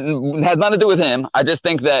 That has nothing to do with him. I just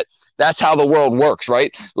think that that's how the world works,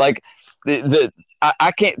 right? Like,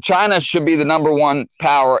 I can't. China should be the number one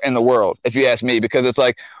power in the world, if you ask me, because it's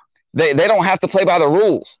like they don't have to play by the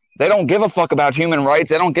rules. They don't give a fuck about human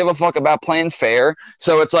rights. They don't give a fuck about playing fair.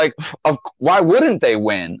 So it's like, why wouldn't they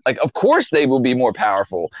win? Like, of course they will be more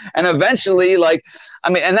powerful. And eventually, like,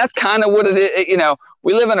 I mean, and that's kind of what it is. You know,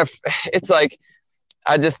 we live in it's like,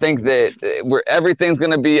 I just think that everything's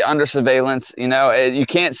going to be under surveillance. You know, you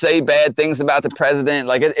can't say bad things about the president.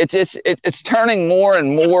 Like, it's turning more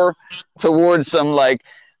and more towards some, like,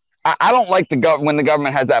 I don't like when the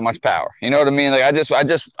government has that much power. You know what I mean? Like,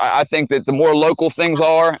 I think that the more local things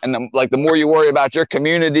are, and the more you worry about your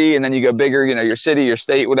community, and then you go bigger, you know, your city, your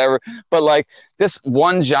state, whatever. But like, this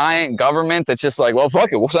one giant government that's just like, well,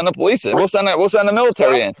 fuck it, we'll send the police in, we'll send the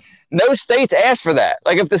military in. No states asked for that.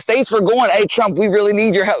 Like, if the states were going, hey, Trump, we really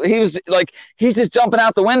need your help, he's just jumping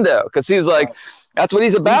out the window because he's like, that's what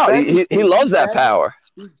he's about. He loves that power.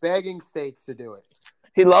 He's begging states to do it.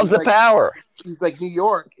 He loves the power. He's like, New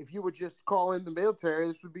York, if you would just call in the military,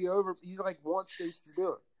 this would be over. He's like, wants states to do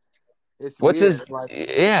it. It's What's weird. his? Like,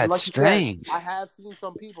 yeah, it's strange. Said, I have seen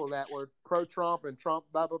some people that were pro-Trump and Trump,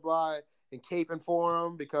 blah, blah, blah, and caping for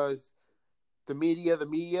him because the media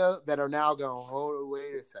that are now going, hold on,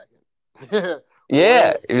 wait a second.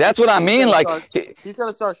 Yeah, that's what I mean. He's going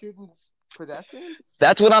to start shooting pedestrians?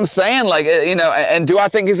 That's what I'm saying. Like, you know, and do I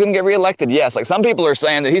think he's going to get reelected? Yes. Like, some people are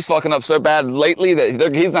saying that he's fucking up so bad lately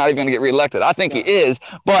that he's not even going to get reelected. I think he is.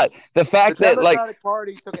 But the fact that, like, the Democratic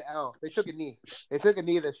Party took an L. They took a knee. They took a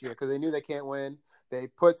knee this year because they knew they can't win. They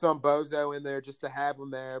put some bozo in there just to have him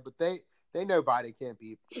there, but they know Biden can't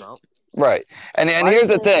beat Trump. Right. And here's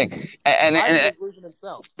the thing. Biden believes in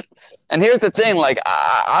himself. And here's the thing, like,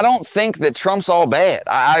 I don't think that Trump's all bad.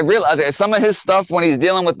 I realize some of his stuff when he's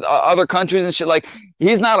dealing with other countries and shit, like,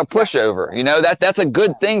 he's not a pushover. You know, that's a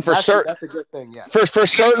good thing for certain. That's a good thing, yeah. For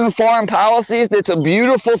certain foreign policies, it's a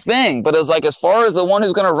beautiful thing. But it's like, as far as the one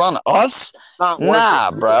who's going to run us,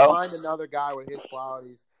 nah, bro. Find another guy with his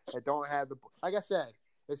qualities that don't have the, like I said,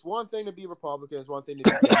 it's one thing to be Republican. It's one thing to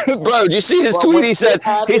be Democrat. Bro, did you see his tweet? He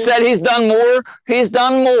said he's done more. He's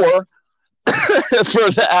done more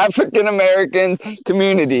for the African American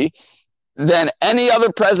community than any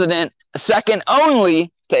other president, second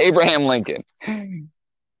only to Abraham Lincoln.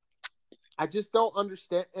 I just don't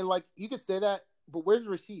understand. And like, you could say that, but where's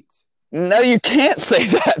the receipts? No, you can't say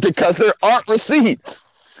that because there aren't receipts.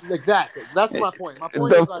 Exactly. That's my point. My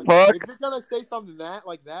point is, like, if you're gonna say something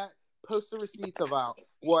like that, post the receipts about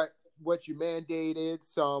what you mandated,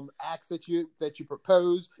 some acts that you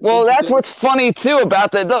proposed. Well, that's what's funny too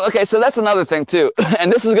about that. Okay, so that's another thing ting,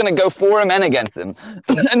 and this is going to go for him and against him,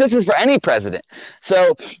 and this is for any president.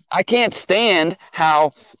 So I can't stand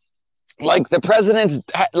how, like, the presidents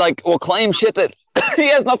like will claim shit that he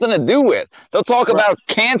has nothing to do with. They'll talk about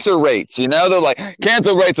cancer rates, you know? They're like,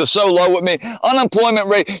 cancer rates are so low with me. Unemployment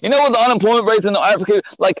rate. You know what the unemployment rates in the Africa,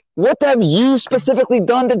 like, what have you specifically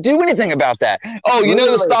done to do anything about that? Oh, you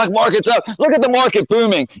know the stock market's up. Look at the market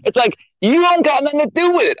booming. It's like, you don't got nothing to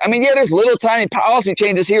do with it. I mean, yeah, there's little tiny policy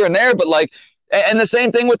changes here and there, but like, and the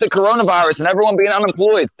same thing with the coronavirus and everyone being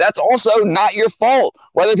unemployed. That's also not your fault.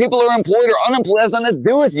 Whether people are employed or unemployed has nothing to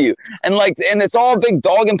do with you. And like, and it's all a big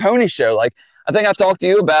dog and pony show. Like, I think I talked to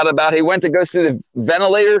you about he went to go see the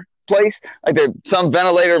ventilator place, like there's some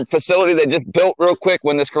ventilator facility they just built real quick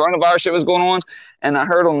when this coronavirus shit was going on. And I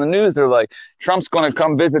heard on the news, they're like, Trump's going to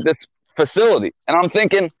come visit this facility. And I'm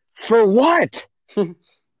thinking, for what?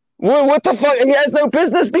 What the fuck? He has no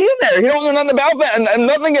business being there. He don't know nothing about that, and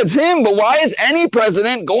nothing against him. But why is any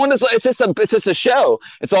president going to? It's just a show.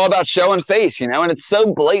 It's all about show and face, you know. And it's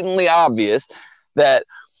so blatantly obvious that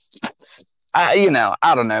I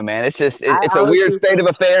don't know, man. It's just it's a weird state of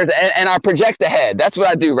affairs, and I project ahead. That's what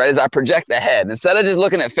I do, right? Is I project ahead instead of just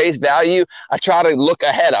looking at face value. I try to look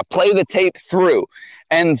ahead. I play the tape through,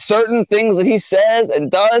 and certain things that he says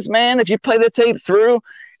and does, man. If you play the tape through,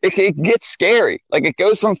 it gets scary. Like, it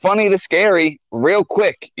goes from funny to scary real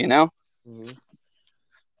quick, you know? Mm-hmm.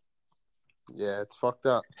 Yeah, it's fucked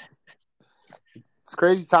up. It's a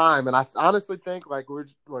crazy time, and I honestly think, like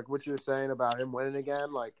what you're saying about him winning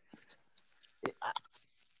again, like,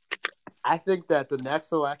 I think that the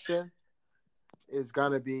next election is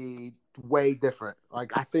gonna be way different.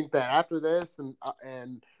 Like, I think that after this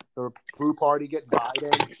and the Blue Party get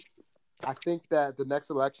Biden, I think that the next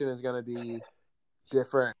election is gonna be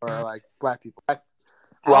different for like black people.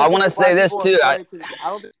 I want to say this too. I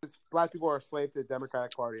don't think black people are a slave to the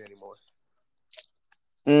Democratic Party anymore.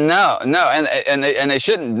 No, and they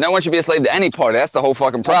shouldn't. No one should be a slave to any party. That's the whole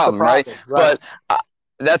fucking problem, right? But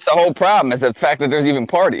that's the whole problem, is the fact that there's even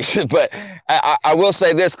parties. But I will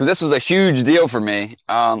say this, because this was a huge deal for me.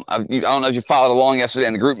 I don't know if you followed along yesterday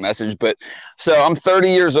in the group message, but so I'm 30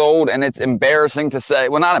 years old, and it's embarrassing to say.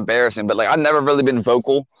 Well, not embarrassing, but like, I've never really been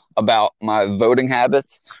vocal about my voting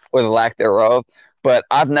habits or the lack thereof, but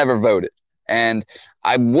I've never voted, and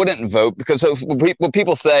I wouldn't vote because what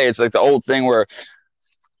people say, it's like the old thing where,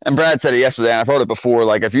 and Brad said it yesterday, and I've heard it before,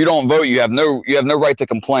 like, if you don't vote, you have no right to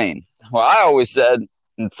complain. Well, I always said,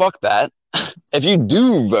 and fuck that. If you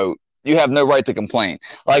do vote, you have no right to complain.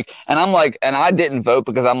 Like, and I'm like, and I didn't vote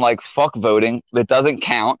because I'm like, fuck voting. It doesn't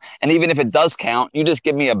count. And even if it does count, you just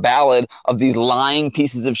give me a ballot of these lying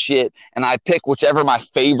pieces of shit, and I pick whichever my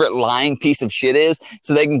favorite lying piece of shit is,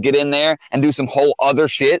 so they can get in there and do some whole other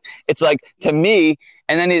shit. It's like, to me,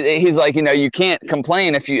 and then he's like, you can't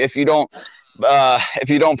complain if you don't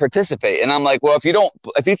participate. And I'm like, well,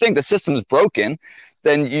 if you think the system's broken,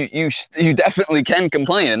 then you definitely can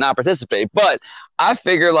complain and not participate. But I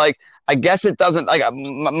figure, like, I guess it doesn't, like,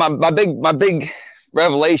 my big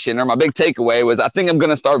revelation, or my big takeaway was, I think I'm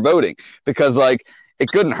gonna start voting, because like, it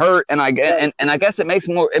couldn't hurt, and I guess it makes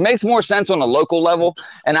more sense on a local level.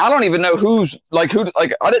 And I don't even know who I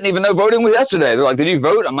didn't even know voting was yesterday. They're like, did you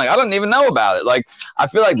vote? I'm like, I didn't even know about it. Like, I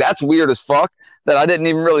feel like that's weird as fuck that I didn't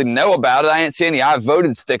even really know about it. I didn't see any I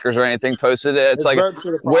voted stickers or anything posted. It's like,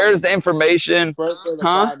 where's the information?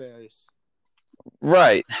 Huh?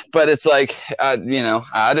 Right. But it's like, I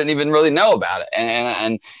didn't even really know about it.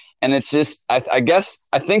 And it's just, I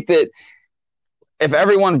think that if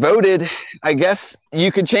everyone voted, I guess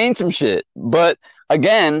you could change some shit. But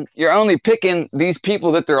again, you're only picking these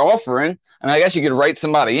people that they're offering. I mean, I guess you could write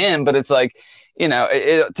somebody in, but it's like,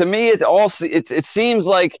 to me, it seems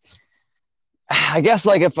like I guess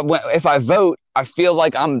like if I vote, I feel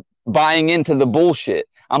like I'm buying into the bullshit.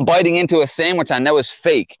 I'm biting into a sandwich I know is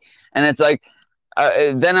fake, and it's like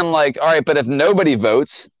then I'm like, all right, but if nobody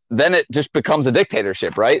votes, then it just becomes a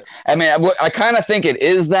dictatorship, right? Right. I mean, I kind of think it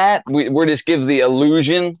is that we're just gives the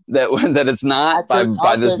illusion that that it's not by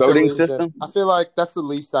I'll this take the voting illusion. system. I feel like that's the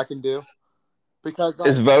least I can do because,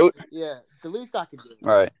 Is like, vote yeah, the least I can do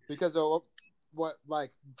right? because of what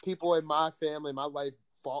like people in my family, my life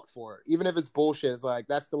fought for. Even if it's bullshit, it's like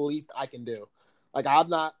that's the least I can do. Like I'm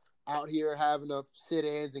not out here having to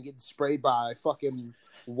sit-ins and getting sprayed by fucking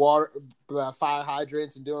water, fire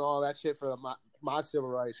hydrants, and doing all that shit for my civil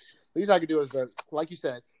rights. The least I can do is vote. Like you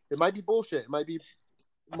said, it might be bullshit. It might be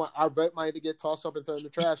our vote might get tossed up and thrown in the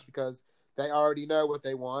trash because they already know what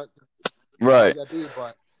they want. Right.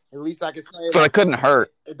 But at least I can say But it couldn't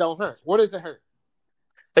hurt. it don't hurt. What does it hurt?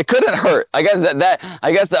 It couldn't hurt. I guess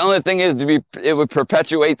I guess the only thing is it would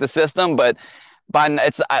perpetuate the system, but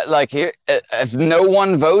it's like here if no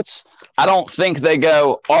one votes, I don't think they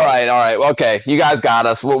go, all right, okay, you guys got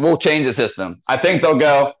us. We'll change the system. I think they'll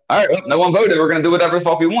go, all right, well, no one voted. We're gonna do whatever the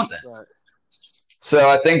fuck we want then. Right. So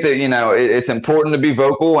I think that it's important to be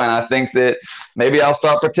vocal, and I think that maybe I'll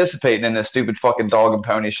start participating in this stupid fucking dog and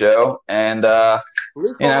pony show, and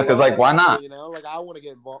because like why not? Like I want to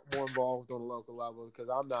get more involved on a local level because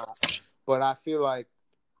I'm not, but I feel like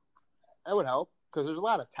that would help because there's a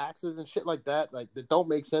lot of taxes and shit like that don't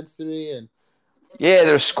make sense to me. And yeah,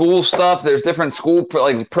 there's school stuff. There's different school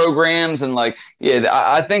programs, and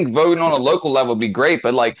I think voting on a local level would be great.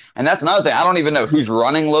 But and that's another thing. I don't even know who's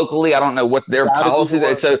running locally. I don't know what their policies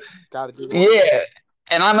are. So yeah,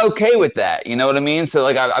 and I'm okay with that. You know what I mean? So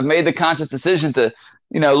I've made the conscious decision to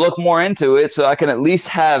look more into it so I can at least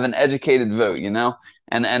have an educated vote. And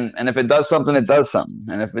if it does something, it does something,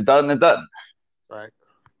 and if it doesn't, it doesn't. Right.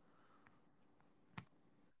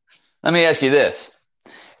 Let me ask you this.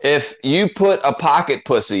 If you put a pocket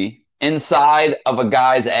pussy inside of a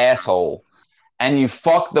guy's asshole and you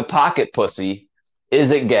fuck the pocket pussy, is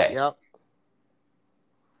it gay? Yep.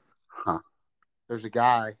 Huh. There's a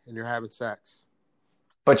guy and you're having sex.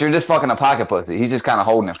 But you're just fucking a pocket pussy. He's just kind of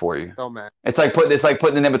holding it for you. Don't matter. It's like putting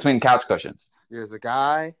it in between couch cushions. There's a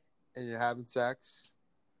guy and you're having sex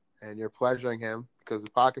and you're pleasuring him because the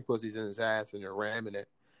pocket pussy's in his ass and you're ramming it.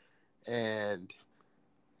 And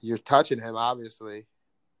you're touching him, obviously.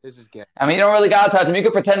 This is gay. I mean, you don't really gotta touch him. You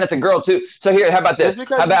could pretend it's a girl too. So here, how about this?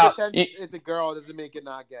 How about it's a girl doesn't make it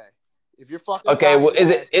not gay. If you're fucking okay, well, is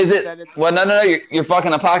it? Well, no. You're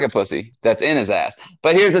fucking a pocket pussy that's in his ass.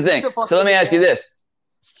 But here's the thing. So let me ask you this.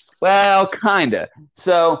 Well, kinda.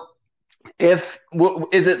 So is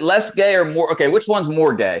it less gay or more? Okay, which one's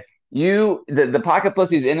more gay? The pocket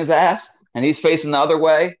pussy's in his ass and he's facing the other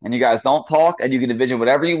way, and you guys don't talk, and you can envision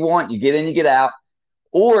whatever you want. You get in, you get out.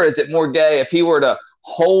 Or is it more gay if he were to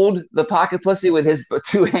hold the pocket pussy with his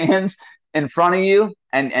two hands in front of you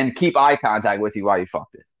and keep eye contact with you while you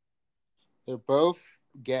fucked it? They're both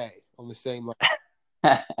gay on the same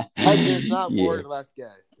level. There's not more or less gay.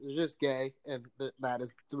 They're just gay, and that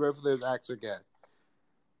is both of those acts are gay.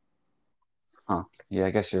 Huh. Yeah, I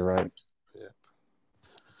guess you're right.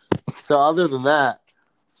 Yeah. So other than that,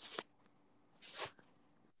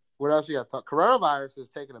 what else you got to talk? Coronavirus is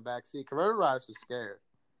taking a back seat. Coronavirus is scared.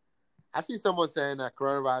 I see someone saying that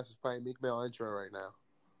coronavirus is playing Meek Mill intro right now.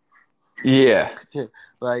 Yeah.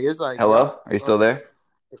 It's like, hello? Are you still there?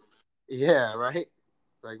 Yeah, right?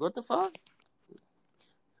 Like, what the fuck?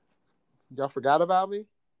 Y'all forgot about me?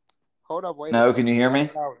 Hold up, wait. No, can you hear me?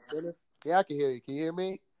 Yeah, I can hear you. Can you hear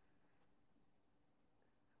me?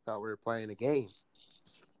 Thought we were playing a game.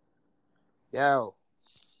 Yo.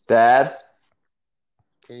 Dad?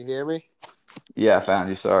 Can you hear me? Yeah, I found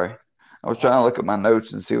you. Sorry. I was trying to look at my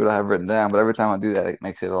notes and see what I have written down, but every time I do that, it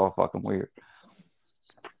makes it all fucking weird.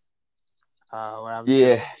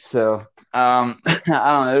 Yeah, so I don't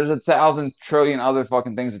know. There's 1,000 trillion other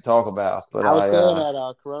fucking things to talk about, but I was saying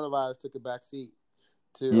that coronavirus took a back seat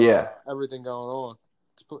to everything going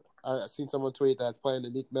on. I seen someone tweet that it's playing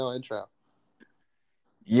the Meek Mill intro.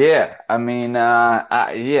 Yeah, I mean,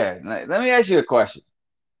 yeah. Let me ask you a question.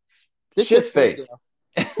 This shit's fake.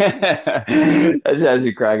 That has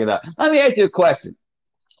you cracking up. Let me ask you a question.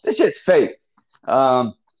 This shit's fake.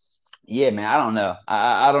 Yeah, man, I don't know.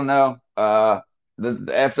 I don't know.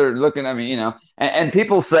 After looking, I mean, and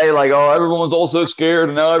people say like, oh, everyone's all so scared,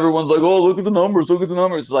 and now everyone's like, oh, look at the numbers, look at the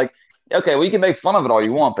numbers. It's like, okay, well, you can make fun of it all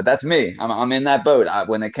you want, but that's me. I'm in that boat.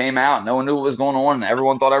 When it came out, no one knew what was going on, and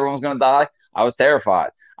everyone thought everyone was going to die. I was terrified.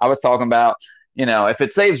 I was talking about, if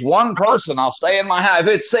it saves one person, I'll stay in my house. If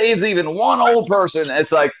it saves even one old person,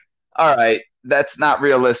 it's like, all right, that's not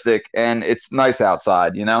realistic, and it's nice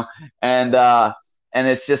outside, and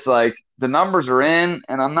it's just like the numbers are in,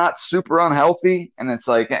 and I'm not super unhealthy, and it's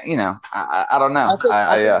like I don't know.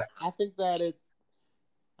 I think that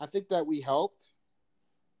I think that we helped.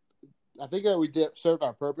 I think that we did served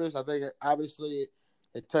our purpose. I think obviously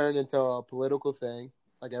it turned into a political thing,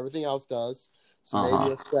 like everything else does. So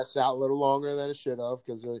maybe it stretched out a little longer than it should have,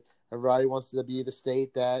 because everybody wants to be the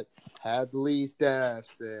state that had the least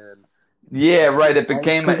deaths and right. It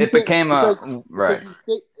became right.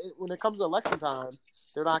 When it comes to election time,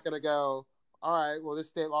 they're not going to go, all right, well, this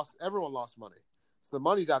state everyone lost money. So the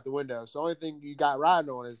money's out the window. So the only thing you got riding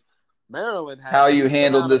on is Maryland had how you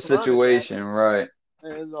handled the situation, right?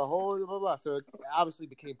 And the whole blah, blah, blah. So it obviously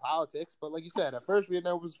became politics. But like you said, at first we didn't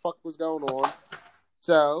know what the fuck was going on.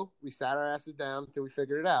 So we sat our asses down until we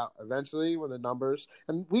figured it out. Eventually, when the numbers,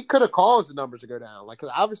 and we could have caused the numbers to go down, like,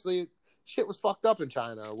 because obviously shit was fucked up in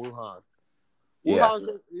China, Wuhan. Yeah.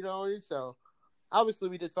 So obviously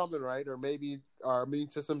we did something right, or maybe our immune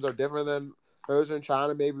systems are different than those in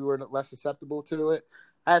China. Maybe we're less susceptible to it.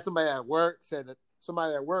 I had somebody at work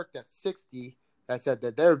that's 60 that said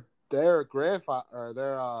that their grandfather or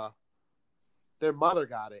their mother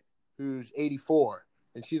got it, who's 84,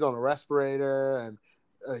 and she's on a respirator and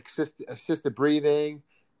assisted breathing,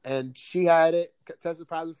 and she had it, tested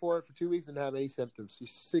positive for it for 2 weeks and didn't have any symptoms.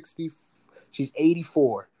 She's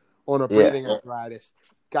 84 on a breathing apparatus,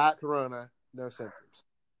 got corona, no symptoms.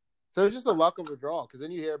 So it's just a luck of a draw, because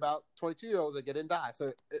then you hear about 22-year-olds that get and die.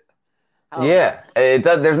 So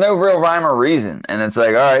there's no real rhyme or reason, and it's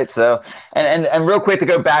like, all right, so and real quick to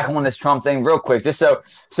go back on this Trump thing, real quick, just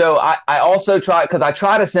so I also try, because I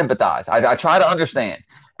try to sympathize, I try to understand,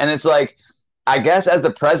 and it's like, I guess as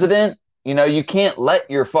the president, you can't let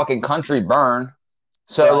your fucking country burn.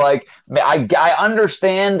 So like, I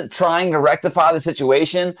understand trying to rectify the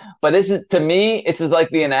situation, but to me, it's just like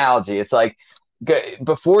the analogy. It's like,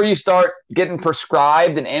 before you start getting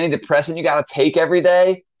prescribed an antidepressant you got to take every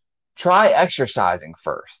day, try exercising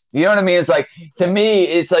first. You know what I mean? It's like, to me,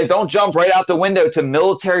 it's like, don't jump right out the window to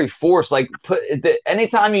military force. Like,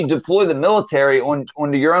 anytime you deploy the military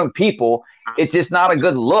onto your own people, it's just not a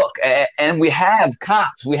good look. And we have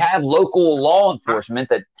cops, we have local law enforcement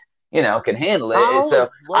that can handle it. So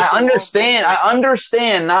I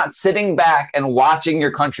understand not sitting back and watching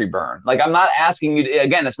your country burn. Like, I'm not asking you to,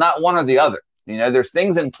 again, it's not one or the other. There's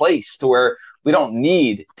things in place to where we don't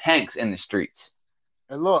need tanks in the streets.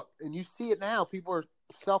 And look, and you see it now. People are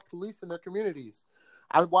self-policing their communities.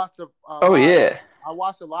 I watched a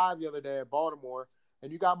live the other day at Baltimore,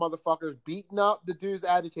 and you got motherfuckers beating up the dude's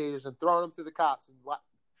agitators and throwing them to the cops.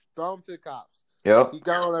 Yep. He's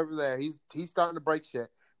going over there. He's starting to break shit.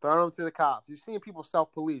 Throwing them to the cops. You're seeing people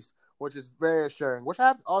self-police, which is very assuring. Which I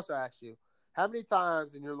have to also ask you, how many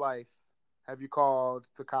times in your life have you called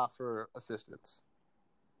the cops for assistance?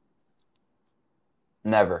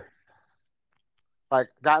 Never. Like,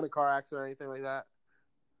 got in a car accident or anything like that?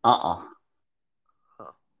 Huh.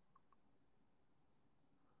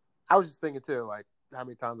 I was just thinking too, like, how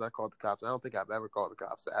many times I called the cops. I don't think I've ever called the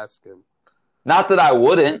cops to ask him. Not that I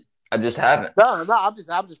wouldn't. I just haven't. No. I'm just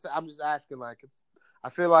asking. Like, I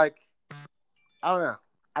feel like, I don't know.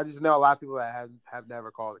 I just know a lot of people that have never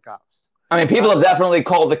called the cops. I mean, people have definitely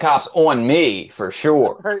called the cops on me, for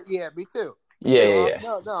sure. Yeah, me too. Yeah.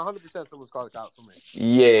 No, 100% someone's called the cops on me.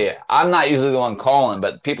 Yeah. I'm not usually the one calling,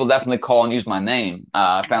 but people definitely call and use my name.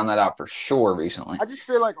 I found that out for sure recently. I just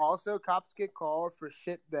feel like also cops get called for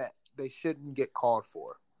shit that they shouldn't get called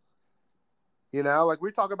for. Like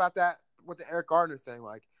we talk about that with the Eric Gardner thing.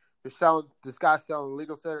 Like, this guy selling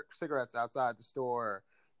illegal cigarettes outside the store.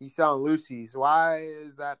 He's selling loosies. Why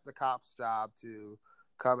is that the cop's job to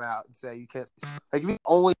come out and say you can't? Like, if he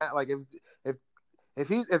only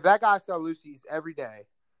if that guy sells loosies every day,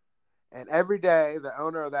 and every day the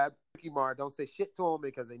owner of that Quickie Mart don't say shit to him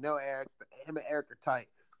because they know him and Eric are tight.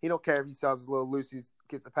 He don't care if he sells his little loosies,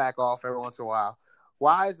 gets a pack off every once in a while.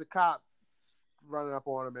 Why is the cop running up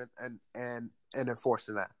on him and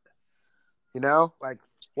enforcing that? Like,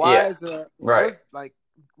 why is right? Like,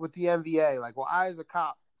 with the MVA, like, why is a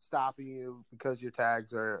cop stopping you because your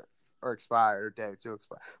tags are expired or dead to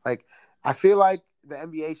expire? Like, I feel like the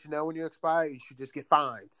NBA should know when you expire. You should just get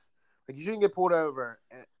fines. Like, you shouldn't get pulled over.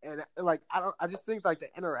 And like, I just think like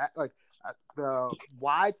the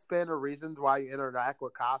wide span of reasons why you interact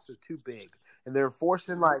with cops are too big, and they're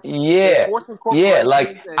enforcing like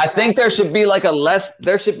Like, I think there should be like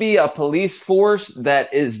there should be a police force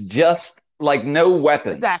that is just like no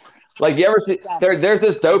weapons. Exactly. Like, you ever see there's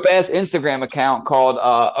this dope ass Instagram account called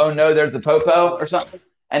Oh No, There's the Popo or something.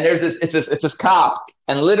 and there's this cop,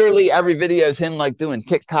 and literally every video is him like doing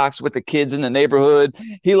TikToks with the kids in the neighborhood.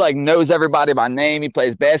 He like knows everybody by name. He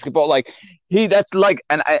plays basketball. Like that's like,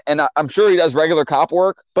 I'm sure he does regular cop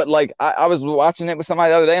work, but like I was watching it with somebody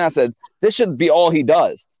the other day, and I said this should be all he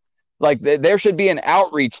does. Like there should be an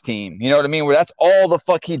outreach team. You know what I mean? Where that's all the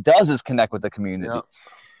fuck he does is connect with the community. Yep.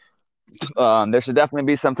 There should definitely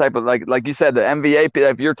be some type of like you said, the MVA.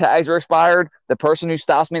 If your tags are expired, the person who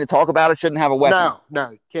stops me to talk about it shouldn't have a weapon. No,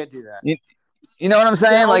 you can't do that. You know what I'm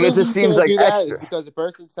saying? Like it just seems like extra. Is because the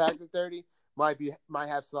person tags at 30 might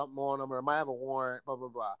have something on them or might have a warrant. Blah blah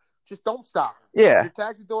blah. Just don't stop. Yeah. If your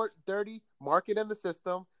tags are 30, mark it in the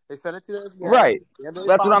system. They send it to the FBI. Right. That's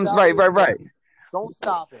what I'm. Right. Don't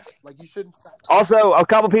stop it. Like you shouldn't stop. Also, a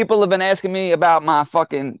couple people have been asking me about my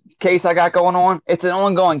fucking case I got going on. It's an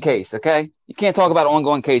ongoing case, okay? You can't talk about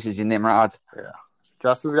ongoing cases, you Nimrods. Yeah.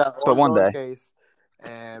 Justin's got an ongoing case,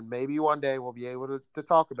 and maybe one day we'll be able to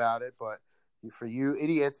talk about it. But for you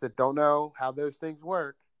idiots that don't know how those things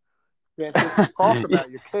work, you can't just talk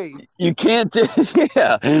about your case. You can't do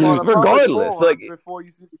regardless. Like before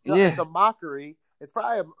you see it's a mockery. It's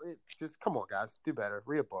probably just come on, guys, do better.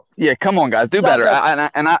 Read a book. Yeah, come on, guys, do better.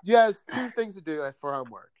 You have two things to do for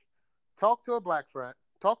homework: talk to a black friend,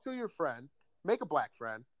 talk to your friend, make a black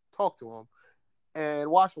friend, talk to him,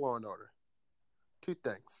 and watch Law and Order. Two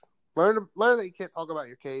things. Learn that you can't talk about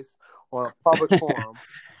your case on a public forum.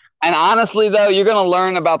 And honestly, though, you're gonna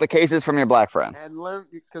learn about the cases from your black friend. And learn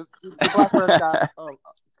because your black friend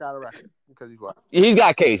got a record because he's black. He's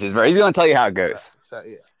got cases, bro. He's gonna tell you how it goes. So,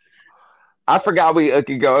 yeah. I forgot we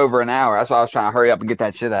could go over an hour. That's why I was trying to hurry up and get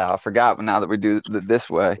that shit out. I forgot now that we do this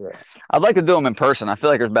way. Yeah. I'd like to do them in person. I feel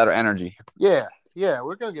like there's better energy. Yeah,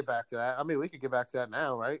 we're going to get back to that. I mean, we could get back to that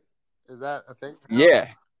now, right? Is that a thing? Yeah.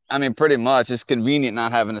 I mean, pretty much. It's convenient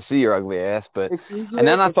not having to see your ugly ass. But and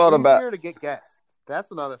then I thought about easier to get guests.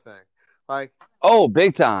 That's another thing. Like, oh,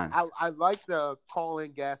 big time. I like the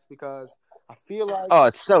call-in guests because I feel like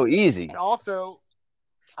it's so easy. And also,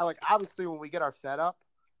 obviously when we get our setup,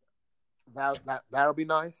 that'll be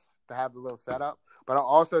nice to have the little setup. But I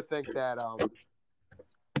also think that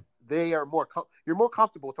they are you're more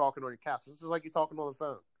comfortable talking on your couch. This is like you're talking on the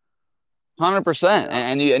phone. 100%,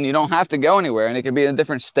 and you don't have to go anywhere, and it could be in a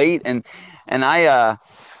different state. And I I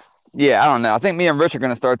don't know. I think me and Rich are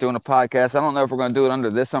going to start doing a podcast. I don't know if we're going to do it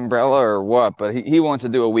under this umbrella or what, but he wants to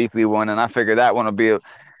do a weekly one, and I figure that one will be.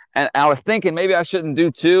 And I was thinking maybe I shouldn't do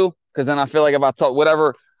two because then I feel like if I talk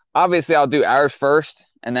whatever, obviously I'll do ours first.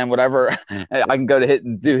 And then whatever I can go to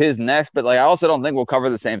do his next, but like I also don't think we'll cover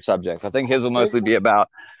the same subjects. I think his will mostly be about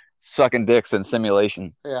sucking dicks and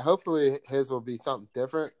simulation. Yeah, hopefully his will be something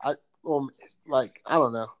different. I don't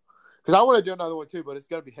know, because I want to do another one too, but it's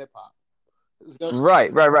gonna be hip hop.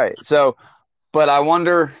 Right. So, but I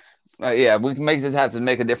wonder, we can have to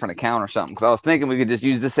make a different account or something. Because I was thinking we could just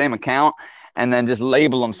use the same account and then just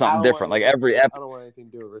label them something different, like every episode. I don't want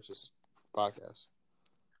anything to do with Rich's podcast.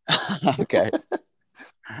 Okay.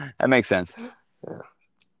 That makes sense. Yeah. All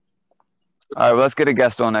right, well, let's get a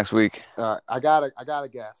guest on next week. All right, I got a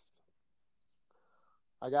guest.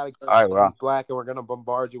 I got a guest. All right, well, he's black, and we're gonna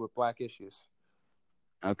bombard you with black issues.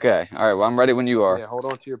 Okay. All right. Well, I'm ready when you are. Yeah, hold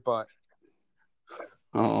on to your butt.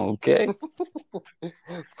 Okay.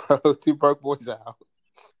 Bro, 2 broke boys out.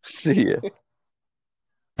 See ya.